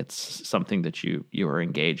 right? It's something that you are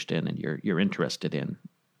engaged in and you're interested in.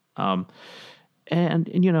 And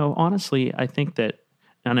honestly, I think that,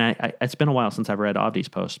 and I it's been a while since I've read Avdi's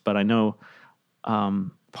post, but I know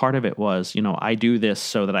part of it was, I do this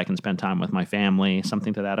so that I can spend time with my family,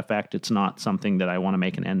 something to that effect. It's not something that I want to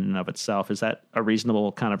make an end in of itself. Is that a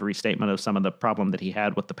reasonable kind of restatement of some of the problem that he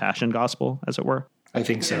had with the passion gospel, as it were? I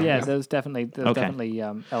think so. Yeah, there's definitely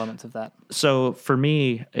elements of that. So for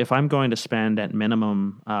me, if I'm going to spend at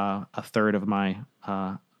minimum a third of my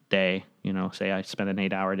day, say I spend an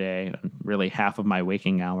 8-hour day, and really half of my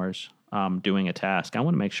waking hours doing a task, I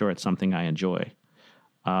want to make sure it's something I enjoy.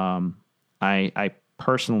 I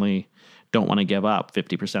personally don't want to give up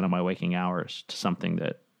 50% of my waking hours to something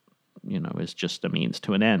that, is just a means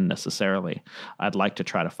to an end necessarily. I'd like to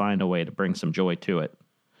try to find a way to bring some joy to it.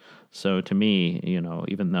 So to me,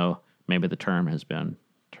 even though maybe the term has been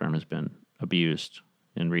abused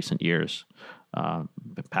in recent years,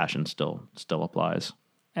 passion still applies.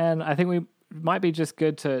 And I think we might be just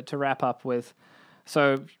good to wrap up with.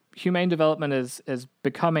 So humane development is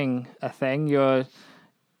becoming a thing. You're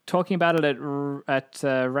talking about it at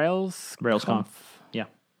RailsConf. Yeah.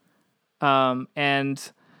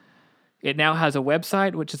 And it now has a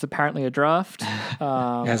website, which is apparently a draft. It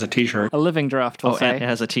has a T-shirt. A living draft, we'll say. And it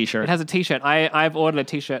has a T-shirt. It has a T-shirt. I've ordered a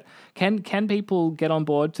T-shirt. Can people get on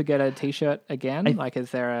board to get a T-shirt again?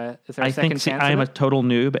 Is there a second chance? I'm a total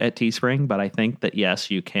noob at Teespring, but I think that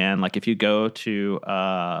yes, you can. Like if you go to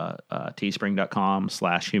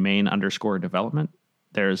teespring.com/humane_development,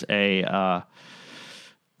 there's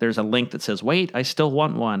a link that says, "Wait, I still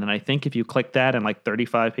want one." And I think if you click that, and like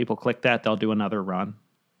 35 people click that, they'll do another run.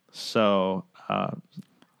 So,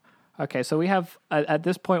 okay, so we have at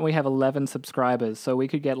this point we have 11 subscribers, so we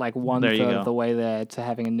could get like 1/3 of the way there to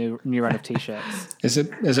having a new run of T-shirts. Is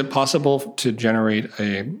it possible to generate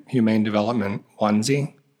a humane development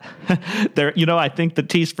onesie? I think the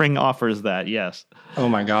Teespring offers that. Yes. Oh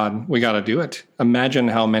my God, we got to do it. Imagine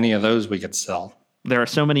how many of those we could sell. There are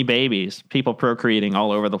so many babies, people procreating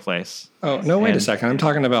all over the place. Oh no! Wait a second. I'm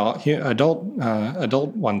talking about adult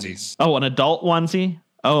onesies. Oh, an adult onesie.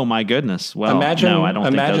 Oh my goodness! Well, imagine no, I don't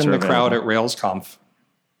think those are the crowd available. at RailsConf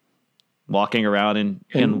walking around in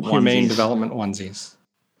humane onesies. development onesies.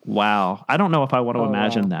 Wow, I don't know if I want to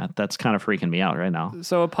imagine that. That's kind of freaking me out right now.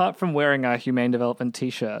 So apart from wearing our humane development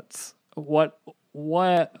T-shirts, what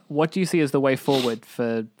do you see as the way forward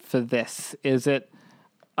for this? Is it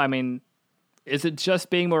just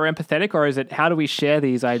being more empathetic, or is it how do we share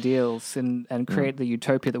these ideals and create the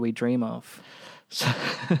utopia that we dream of? So,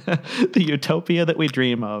 the utopia that we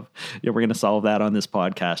dream of. Yeah, we're going to solve that on this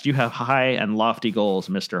podcast. You have high and lofty goals,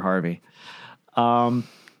 Mr. Harvey.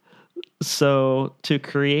 So to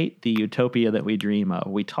create the utopia that we dream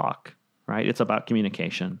of, we talk, right? It's about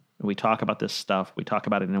communication. We talk about this stuff. We talk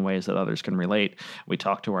about it in ways that others can relate. We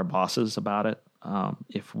talk to our bosses about it.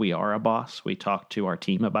 If we are a boss, we talk to our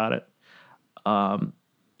team about it.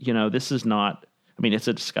 This is not, it's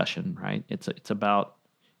a discussion, right? It's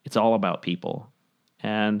all about people.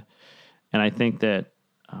 And I think that,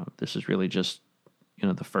 this is really just,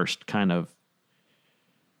 the first kind of,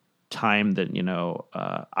 time that,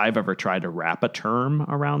 I've ever tried to wrap a term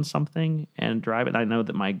around something and drive it. I know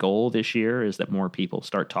that my goal this year is that more people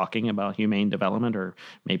start talking about humane development, or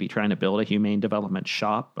maybe trying to build a humane development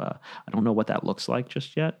shop. I don't know what that looks like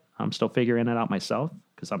just yet. I'm still figuring it out myself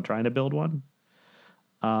because I'm trying to build one.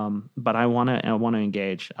 But I want to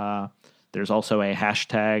engage. There's also a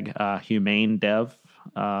hashtag humane dev.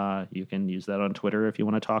 You can use that on Twitter if you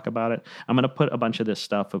want to talk about it. I'm going to put a bunch of this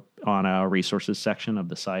stuff on our resources section of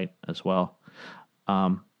the site as well.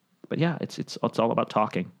 But yeah, it's all about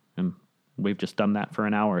talking, and we've just done that for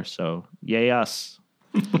an hour. So yay us!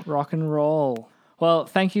 Rock and roll. Well,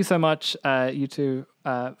 thank you so much, you two,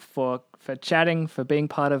 for chatting, for being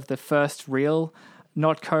part of the first real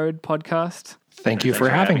Not Code podcast. Thank you for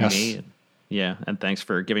having us. Me. Yeah, and thanks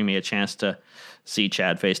for giving me a chance to see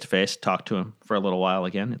Chad face to face, talk to him for a little while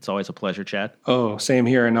again. It's always a pleasure, Chad. Oh, same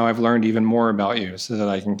here. And now I've learned even more about you, so that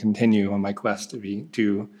I can continue on my quest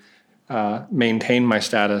to maintain my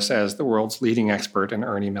status as the world's leading expert in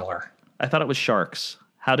Ernie Miller. I thought it was sharks.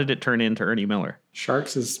 How did it turn into Ernie Miller?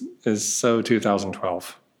 Sharks is so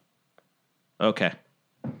 2012. Okay.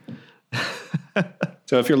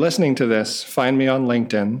 So if you're listening to this, find me on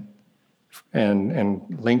LinkedIn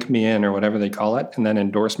and link me in, or whatever they call it, and then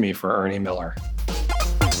endorse me for Ernie Miller.